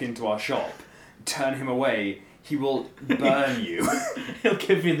man walk into our shop, turn him away, He will burn you. He'll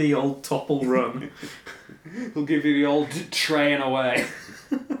give you the old topple run. He'll give you the old train away.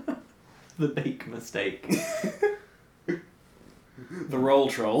 The big mistake. The roll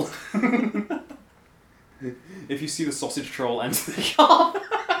troll. If you see the sausage troll enter the shop.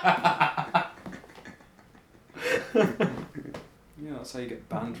 Yeah, that's how you get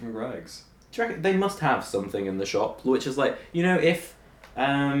banned from Greg's. Do you reckon they must have something in the shop, which is like, you know, if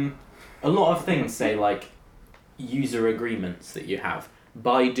a lot of things say like user agreements that you have,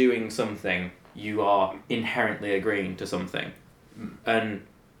 by doing something you are inherently agreeing to something, and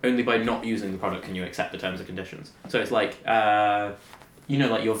only by not using the product can you accept the terms and conditions. So it's like you know,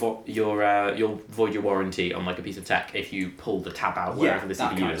 like you'll void your warranty on like a piece of tech if you pull the tab out wherever the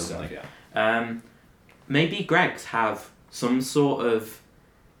CPU is or something. Yeah. Maybe Greg's have some sort of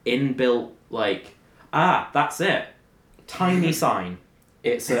inbuilt like, that's it, tiny sign.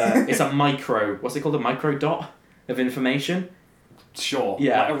 It's a micro, what's it called, a micro dot of information. Sure.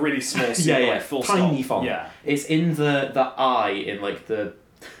 Yeah. Like a really small symbol, like full tiny stop. font. Yeah. It's in the I in like the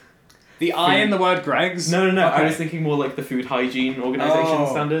I in the word Greg's? No. Okay. I was thinking more like the food hygiene organisation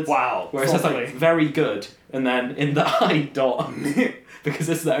standards. Wow. Where it says like very good, and then in the I dot, because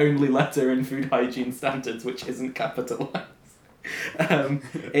it's the only letter in food hygiene standards which isn't capitalised.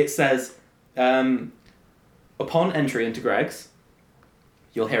 It says, upon entry into Greg's,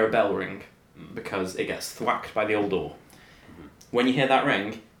 you'll hear a bell ring because it gets thwacked by the old door. When you hear that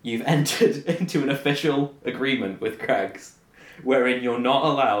ring, you've entered into an official agreement with Greg's, wherein you're not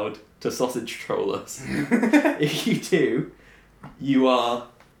allowed to sausage troll us. If you do, you're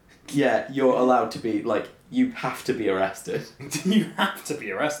allowed to be, like, you have to be arrested. You have to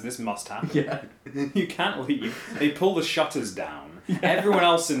be arrested. This must happen. Yeah. You can't leave. They pull the shutters down. Yeah. Everyone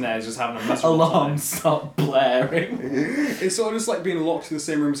else in there is just having a miserable Alarms start blaring. It's sort of just like being locked in the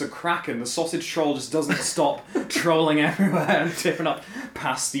same room as a kraken. The sausage troll just doesn't stop trolling everywhere and tipping up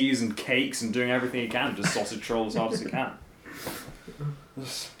pasties and cakes and doing everything he can. Just sausage troll as hard as he can.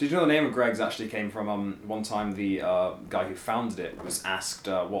 Did you know the name of Greg's actually came from one time the guy who founded it was asked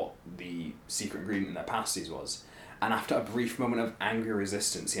what the secret ingredient in their pasties was, and after a brief moment of angry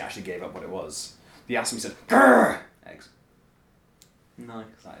resistance he actually gave up what it was. They asked him, he said, "Grr! Eggs." Nice.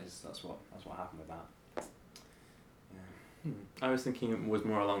 That's what happened with that. Yeah. I was thinking it was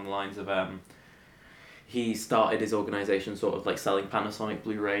more along the lines of he started his organisation sort of like selling Panasonic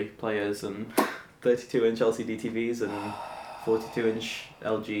Blu-ray players and 32-inch LCD TVs and 42-inch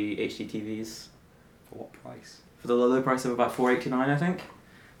LG HD TVs. For what price? For the low price of about $4.89, I think.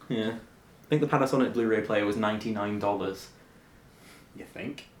 Yeah. I think the Panasonic Blu-ray player was $99. You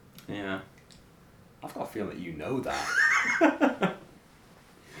think? Yeah. I've got a feeling that you know that.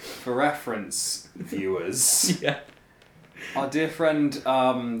 For reference, viewers. Yeah. Our dear friend,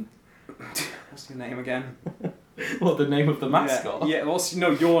 what's your name again? What, the name of the mascot? Yeah, what's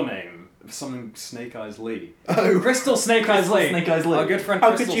your name? Something Snake Eyes Lee. Oh, Crystal Snake Eyes Lee. Snake Eyes Lee. Our good friend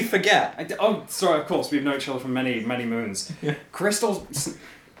How Crystal. could you forget? Sorry, of course, we've known each other for many, many moons. Yeah. Crystal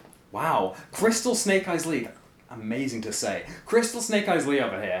Snake Eyes Lee. Amazing to say. Crystal Snake Eyes Lee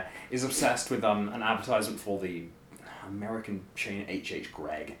over here is obsessed with an advertisement for the American chain H.H.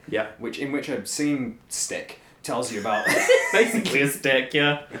 Gregg. Yeah. In which a singing stick tells you about... Basically a stick,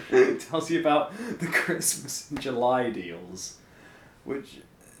 yeah. tells you about the Christmas and July deals, which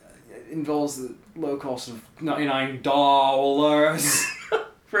involves the low cost of $99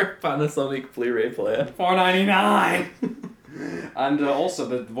 for a Panasonic Blu-ray player. $4.99. And also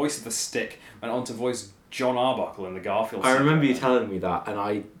the voice of the stick went on to voice John Arbuckle in the Garfield. I remember you telling me that, and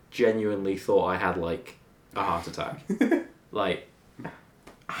I genuinely thought I had like a heart attack. Like,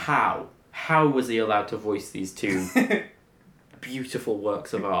 how was he allowed to voice these two beautiful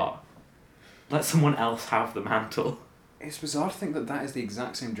works of art? Let someone else have the mantle. It's bizarre to think that is the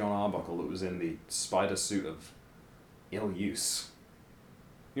exact same John Arbuckle that was in the spider suit of Ill Use.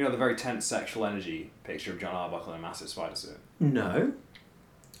 You know, the very tense sexual energy picture of John Arbuckle in a massive spider suit. No.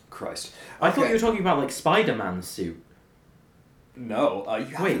 Christ. I thought you were talking about like Spider-Man's suit. No,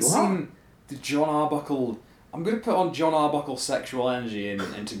 you haven't seen the John Arbuckle... I'm going to put on John Arbuckle sexual energy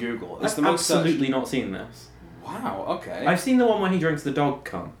into Google. It's I've the most absolutely not seen this. Wow, okay. I've seen the one where he drinks the dog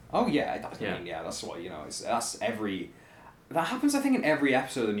cum. Oh yeah, that's what, that's every... That happens, I think, in every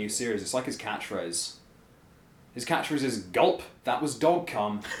episode of the new series. It's like his catchphrase. His catchphrase is, "Gulp, that was dog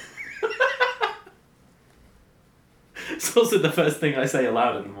cum." It's also the first thing I say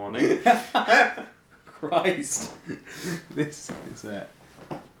aloud in the morning. Christ. This is it.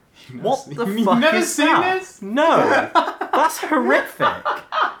 What the You've fuck never is seen that? this? No. That's horrific.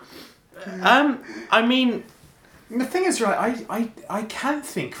 I mean... The thing is, right, I can't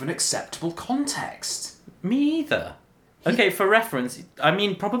think of an acceptable context. Me either. Okay, for reference, I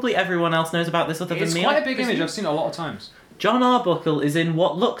mean, probably everyone else knows about this other than It's me. quite a big image. I've seen it a lot of times. John Arbuckle is in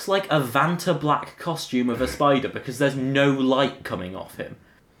what looks like a Vanta black costume of a spider because there's no light coming off him.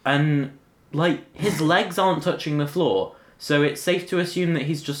 And, like, his legs aren't touching the floor, so it's safe to assume that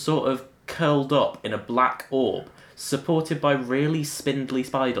he's just sort of curled up in a black orb, supported by really spindly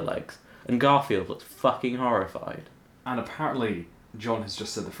spider legs. And Garfield looks fucking horrified. And apparently, John has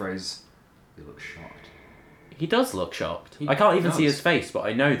just said the phrase, "You look shocked." He does look shocked. I can't even see his face, but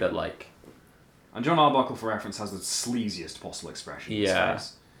I know that, like... And John Arbuckle, for reference, has the sleaziest possible expression in his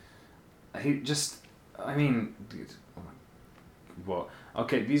face. He just... I mean... Dude, oh my... What?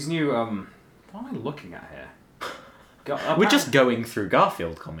 Okay, these new... What am I looking at here? We're just going through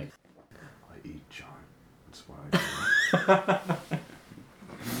Garfield comics. I eat John. That's what I do.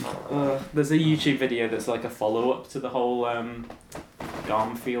 There's a YouTube video that's like a follow-up to the whole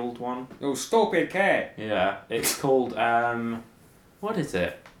Garfield one. Oh, stupid cat! Yeah, it's called, what is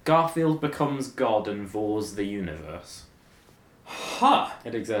it? Garfield Becomes God and Vores the Universe. Huh!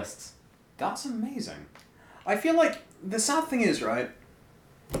 It exists. That's amazing. I feel like, the sad thing is, right,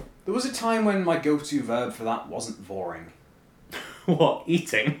 there was a time when my go-to verb for that wasn't voring. What,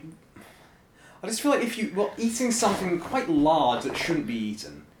 eating? I just feel like eating something quite large that shouldn't be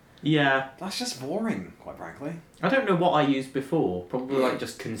eaten. Yeah. That's just boring, quite frankly. I don't know what I used before. Probably like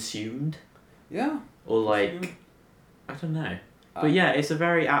just consumed. Yeah. Or like, I don't know. But yeah, it's a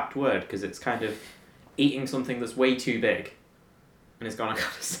very apt word because it's kind of eating something that's way too big and it's gonna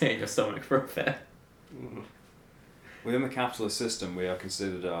kind of stay in your stomach for a bit. Within the capitalist system, we are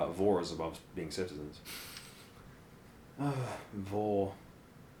considered vorers above being citizens. Vor.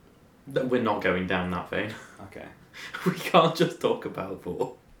 We're not going down that vein. Okay. We can't just talk about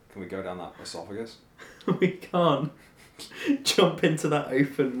vor. Can we go down that esophagus? We can't jump into that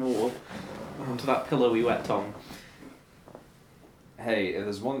open maw onto that pillow we wept on. Hey, if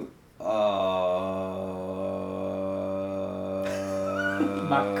there's one...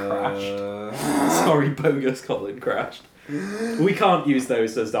 Matt crashed. Sorry, bogus Colin crashed. We can't use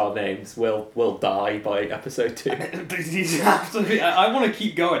those as our names. We'll die by episode 2. I want to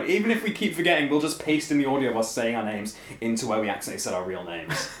keep going. Even if we keep forgetting, we'll just paste in the audio of us saying our names into where we accidentally said our real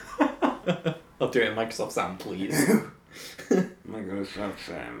names. I'll do it in Microsoft Sam, please. Microsoft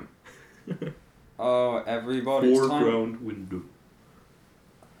Sam. Oh, everybody, it's time. Foreground window.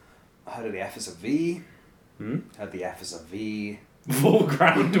 Heard of the F is a V. Heard the F is a V.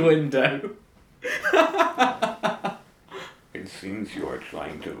 Foreground window. It seems you are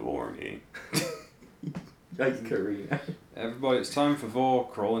trying to bore me. Like Karina. Everybody, it's time for Vor.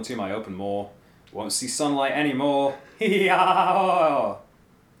 Crawl into my open maw. Won't see sunlight anymore. Yeah.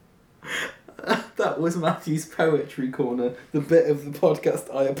 That was Matthew's poetry corner, the bit of the podcast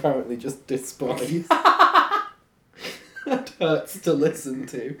I apparently just despise. That hurts to listen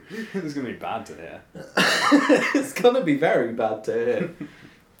to. It's going to be bad to hear. It's going to be very bad to hear.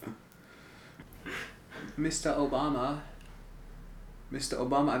 Mr. Obama,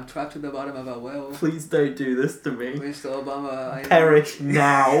 I'm trapped at the bottom of a well. Please don't do this to me. Mr. Obama, I... Perish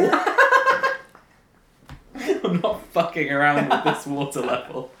now. I'm not fucking around with this water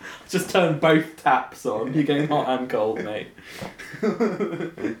level. Just turn both taps on. You're getting hot and cold, mate.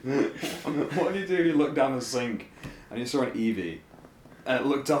 What do you do if you look down the sink and you saw an Eevee and it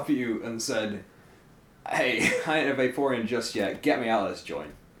looked up at you and said, "Hey, I ain't a Vaporeon just yet, get me out of this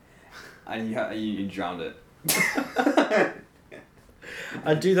joint." And you drowned it.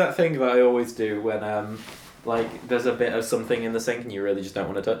 I do that thing that I always do when like there's a bit of something in the sink and you really just don't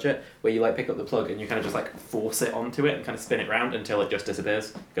want to touch it, where you like pick up the plug and you kind of just like force it onto it and kind of spin it round until it just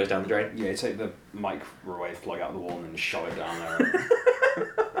disappears, goes down the drain. Yeah, you take the microwave plug out of the wall and then shove it down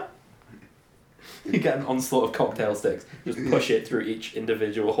there. You get an onslaught of cocktail sticks, just push it through each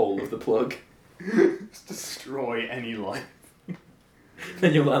individual hole of the plug. Just destroy any life.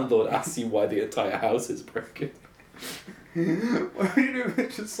 Then your landlord asks you why the entire house is broken. What do you do?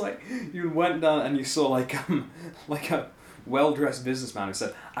 It's just like you went down and you saw like a well-dressed businessman who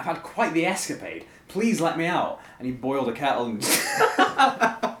said, "I've had quite the escapade. Please let me out." And he boiled a kettle and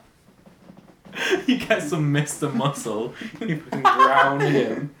You get some Mr. Muscle. You fucking drown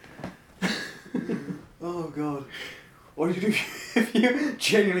him. Oh god. What did you do if you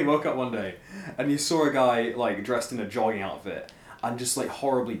genuinely woke up one day and you saw a guy like dressed in a jogging outfit and just like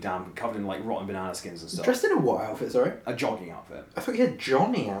horribly damp and covered in like rotten banana skins and stuff? Dressed in a what outfit, sorry? A jogging outfit. I thought you had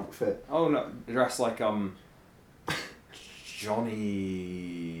Johnny outfit. Oh no, dressed like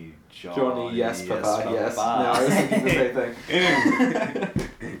Johnny, yes, Papa, yes. No, Papa. I was thinking the same thing.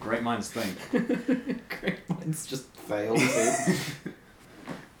 Great minds think. Great minds just fail, too.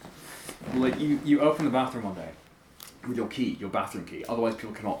 Like, you open the bathroom one day with your key, your bathroom key. Otherwise,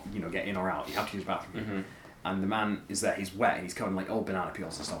 people cannot, get in or out. You have to use the bathroom key. And the man is there. He's wet. And he's covered in, like, old banana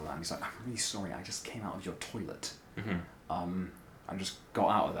peels and stuff like that. And he's like, I'm really sorry. I just came out of your toilet. I just got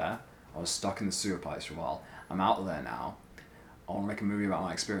out of there. I was stuck in the sewer pipes for a while. I'm out of there now. I want to make a movie about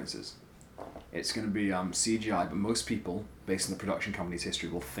my experiences. It's going to be CGI, but most people, based on the production company's history,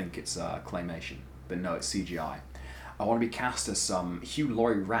 will think it's claymation. But no, it's CGI. I want to be cast as Hugh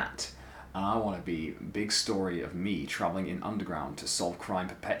Laurie Rat, and I want to be a big story of me travelling in underground to solve crime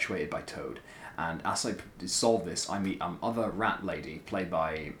perpetuated by Toad. And as I solve this, I meet other rat lady, played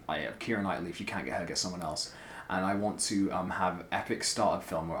by Keira Knightley. If you can't get her, get someone else. And I want to have epic startup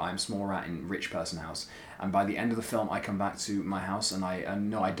film where I'm small rat in rich person house. And by the end of the film, I come back to my house and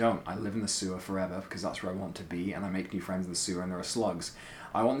no, I don't. I live in the sewer forever because that's where I want to be, and I make new friends in the sewer and there are slugs.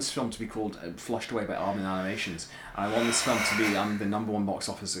 I want this film to be called Flushed Away by Armin Animations. And I want this film to be the #1 box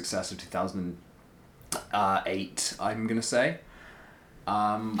office success of 2008, I'm going to say.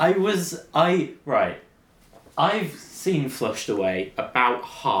 I've seen Flushed Away about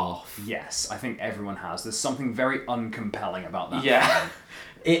half. Yes, I think everyone has. There's something very uncompelling about that. Yeah.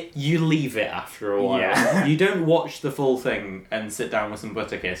 You leave it after a while. Yeah. You don't watch the full thing and sit down with some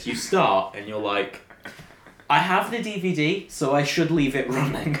butterkiss. You start and you're like, I have the DVD, so I should leave it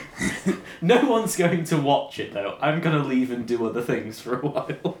running. No one's going to watch it though. I'm going to leave and do other things for a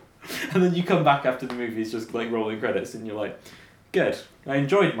while. And then you come back after the movie's just like rolling credits and you're like, good. I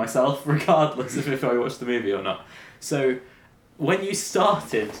enjoyed myself regardless of if I watched the movie or not. So when you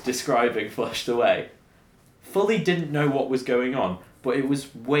started describing Flushed Away, fully didn't know what was going on, but it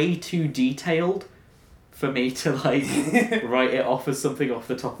was way too detailed for me to like write it off as something off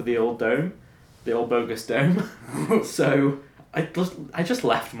the top of the old dome, the old bogus dome. So I just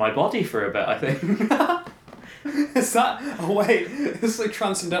left my body for a bit, I think. Is that... Oh wait, it's like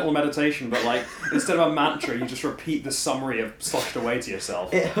transcendental meditation, but like, instead of a mantra, you just repeat the summary of Flushed Away to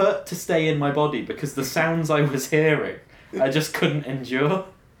yourself. It hurt to stay in my body because the sounds I was hearing, I just couldn't endure.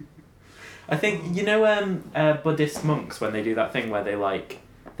 I think, Buddhist monks, when they do that thing where they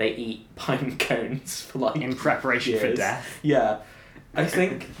eat pine cones for like... In preparation years. for death. Yeah. I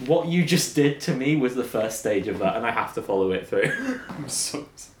think what you just did to me was the first stage of that, and I have to follow it through. I'm so...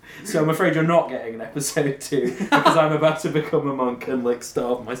 So I'm afraid you're not getting an episode 2 because I'm about to become a monk and like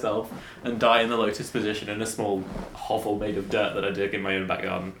starve myself and die in the lotus position in a small hovel made of dirt that I dig in my own back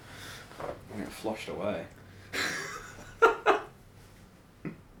garden. I'm getting flushed away.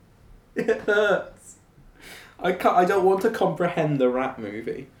 It hurts. I don't want to comprehend the rat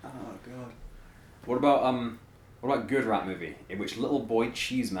movie. Oh god. What about good rat movie in which little boy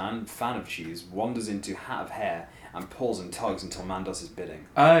Cheeseman, fan of cheese, wanders into hat of hair and pulls and tugs until man does his bidding?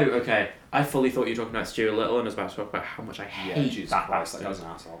 Oh, okay. I fully thought you were talking about Stuart Little and I was about to talk about how much I hate Jesus that Christ, bastard. that guy's an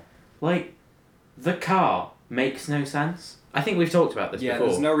asshole. Like, the car makes no sense. I think we've talked about this before. Yeah,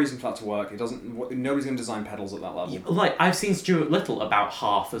 there's no reason for that to work. It doesn't. Nobody's going to design pedals at that level. Like, I've seen Stuart Little about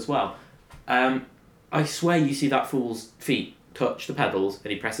half as well. I swear you see that fool's feet touch the pedals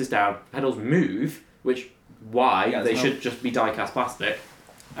and he presses down, pedals move, why? Yeah, they should just be die-cast plastic.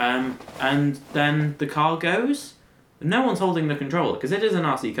 And then the car goes. No one's holding the controller because it is an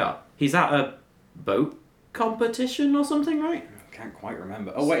RC car. He's at a boat competition or something, right? I can't quite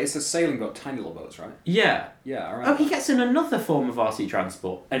remember. Oh wait, it's a sailing boat, tiny little boats, right? Yeah. Yeah, I remember. Oh, he gets in another form of RC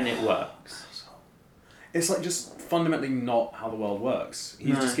transport and it works. It's like just fundamentally not how the world works. He's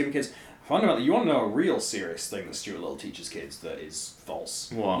No. just giving kids... Fundamentally, you want to know a real serious thing that Stuart Little teaches kids that is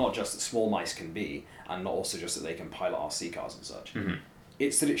false. What? Not just that small mice can be, and not also just that they can pilot RC cars and such. Mm-hmm.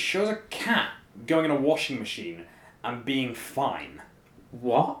 It's that it shows a cat going in a washing machine and being fine.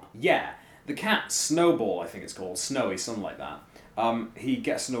 What? Yeah. The cat, Snowball, I think it's called, Snowy, something like that. He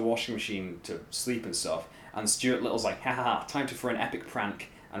gets in a washing machine to sleep and stuff, and Stuart Little's like, ha ha ha, time for an epic prank,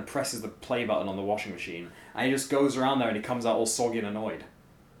 and presses the play button on the washing machine, and he just goes around there and he comes out all soggy and annoyed.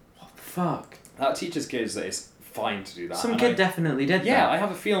 Fuck. That teaches kids that it's fine to do that. Some kid definitely did that. Yeah, I have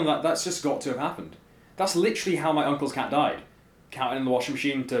a feeling that that's just got to have happened. That's literally how my uncle's cat died. Cat went in the washing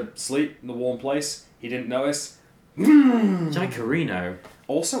machine to sleep in the warm place. He didn't notice. Gicorino.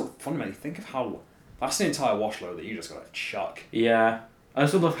 Also, fundamentally, think of how... That's an entire wash load that you just got to chuck. Yeah. I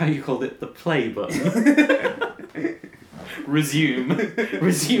also love how you called it the play button. Resume.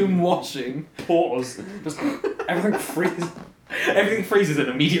 Resume washing. Pause. Just everything freezes. Everything freezes and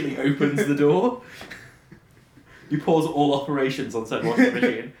immediately opens the door. You pause all operations on said washing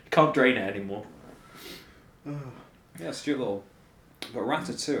machine. Can't drain it anymore. Yeah, Stuart Little. But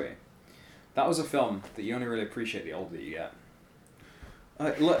Ratatouille, that was a film that you only really appreciate the older you get.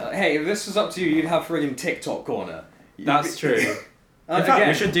 Look, hey, if this was up to you, you'd have friggin' TikTok corner. That's true. In fact,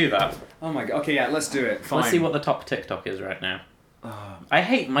 we should do that. Oh my god. Okay, yeah, let's do it. Fine. Let's see what the top TikTok is right now. I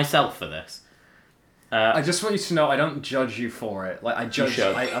hate myself for this. I just want you to know I don't judge you for it. Like, I judge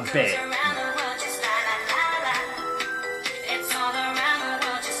a bit.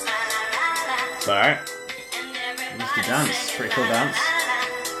 It's alright. Used to dance. Pretty cool dance.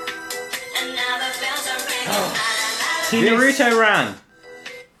 Team Naruto ran!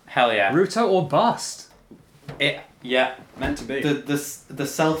 Hell yeah. Ruto or bust? Yeah. Meant to be. The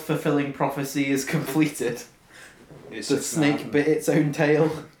self-fulfilling prophecy is completed. It's the snake bit its own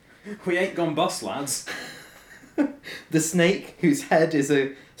tail. We ain't gone bust, lads. The snake, whose head is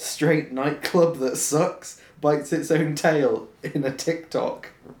a straight nightclub that sucks, bites its own tail in a TikTok.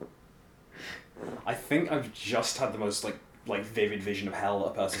 I think I've just had the most like vivid vision of hell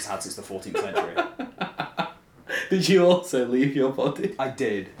a person's had since the 14th century. Did you also leave your body? I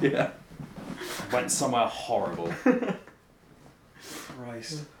did. Yeah. Went somewhere horrible.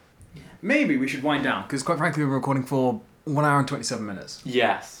 Christ. Maybe we should wind down, because quite frankly we're recording for 1 hour and 27 minutes.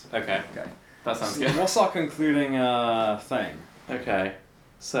 Yes. Okay. That sounds good. What's our concluding thing? Okay.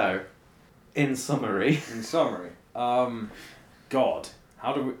 So, in summary. God.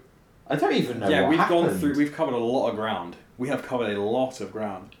 How do we... I don't even know what happened. We've covered a lot of ground. We have covered a lot of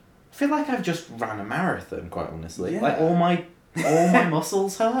ground. I feel like I've just ran a marathon, quite honestly. Yeah. Like, all my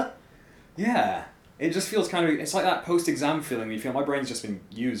muscles hurt. Yeah. It just feels kind of... It's like that post-exam feeling where you feel my brain's just been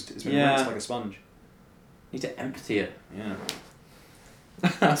used. It's been rinsed like a sponge. Need to empty it. Yeah.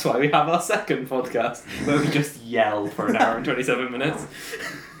 That's why we have our second podcast, where we just yell for an hour and 27 minutes.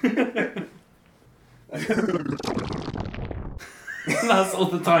 That's all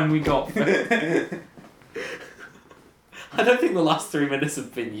the time we got. I don't think the last 3 minutes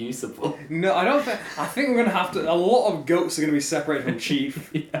have been usable. No, I don't think... I think we're going to have to... A lot of goats are going to be separated from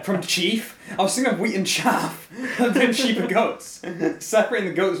Chief. Yeah. From Chief? I was thinking of wheat and chaff. And then sheep and goats. Separating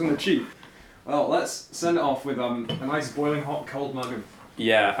the goats from the Chief. Well, let's send it off with a nice boiling hot cold mug of...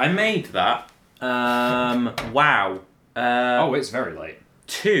 Yeah, I made that. Wow. it's very late.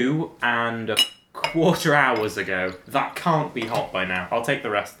 2.25 hours ago. That can't be hot by now. I'll take the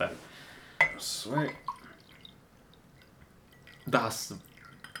rest then. Sweet. That's a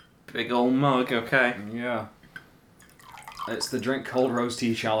big old mug, okay. Yeah. It's the drink cold roast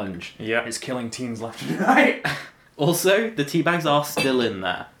tea challenge. Yeah. It's killing teens left and right. Also, the tea bags are still in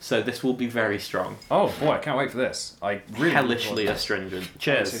there, so this will be very strong. Oh boy, I can't wait for this. I really hellishly astringent.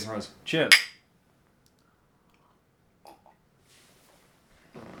 Cheers. Cheers.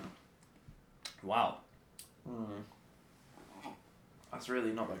 Wow. That's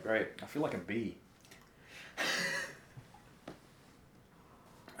really not that great. I feel like a bee.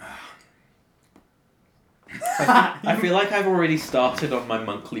 I feel like I've already started on my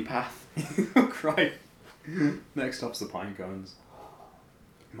monthly path. Right. Next stop's the pine cones.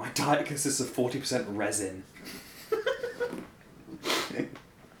 My diet consists of 40% resin.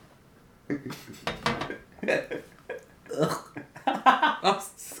 Ugh. That's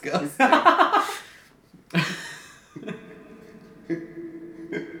disgusting.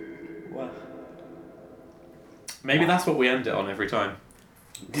 Wow. Maybe that's what we end it on every time.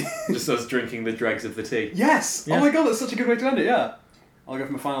 Just us drinking the dregs of the tea. Yes! Yeah. Oh my god, that's such a good way to end it, yeah. I'll go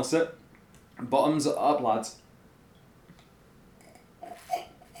for my final sip. Bottoms up, lads.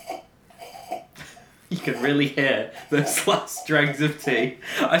 You can really hear those last dregs of tea.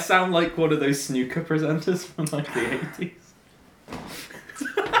 I sound like one of those snooker presenters from like the 80s.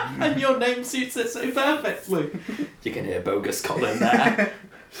 And your name suits it so perfectly. You can hear Bogus Colin there.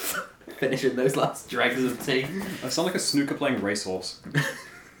 Finishing those last dregs of tea. I sound like a snooker playing racehorse.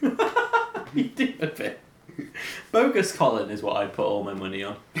 You do a bit. Bogus Colin is what I put all my money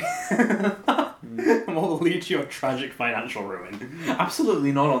on. And what will lead to your tragic financial ruin.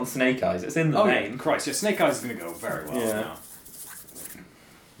 Absolutely not on Snake Eyes. It's in the name. Yeah, Christ, yeah, Snake Eyes is going to go very well now.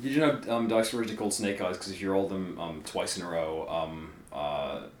 Did you know Dice were originally called Snake Eyes because if you roll them twice in a row,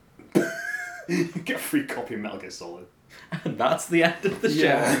 you get a free copy of Metal Gear Solid. And that's the end of the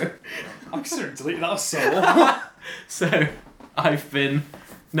show. I consider deleting that so. So, I've been...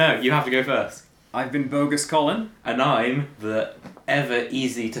 No, you have to go first. I've been Bogus Colin. And I'm the ever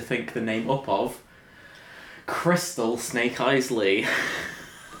easy to think the name up of Crystal Snake Eyes Lee.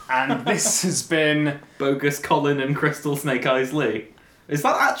 And this has been Bogus Colin and Crystal Snake Eyes Lee. Is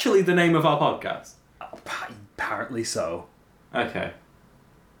that actually the name of our podcast? Apparently so. Okay.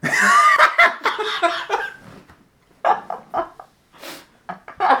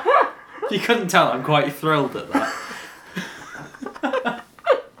 You couldn't tell, I'm quite thrilled at that.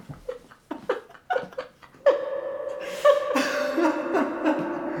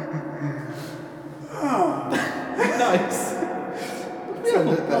 Nice.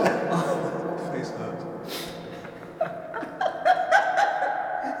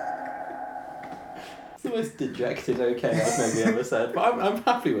 rejected okay I've maybe ever said, but I'm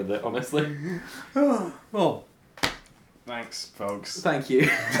happy with it, honestly. Well, thanks, folks. Thank you.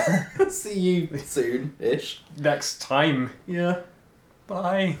 See you soon-ish. Next time. Yeah.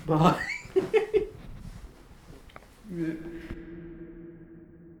 Bye. Bye.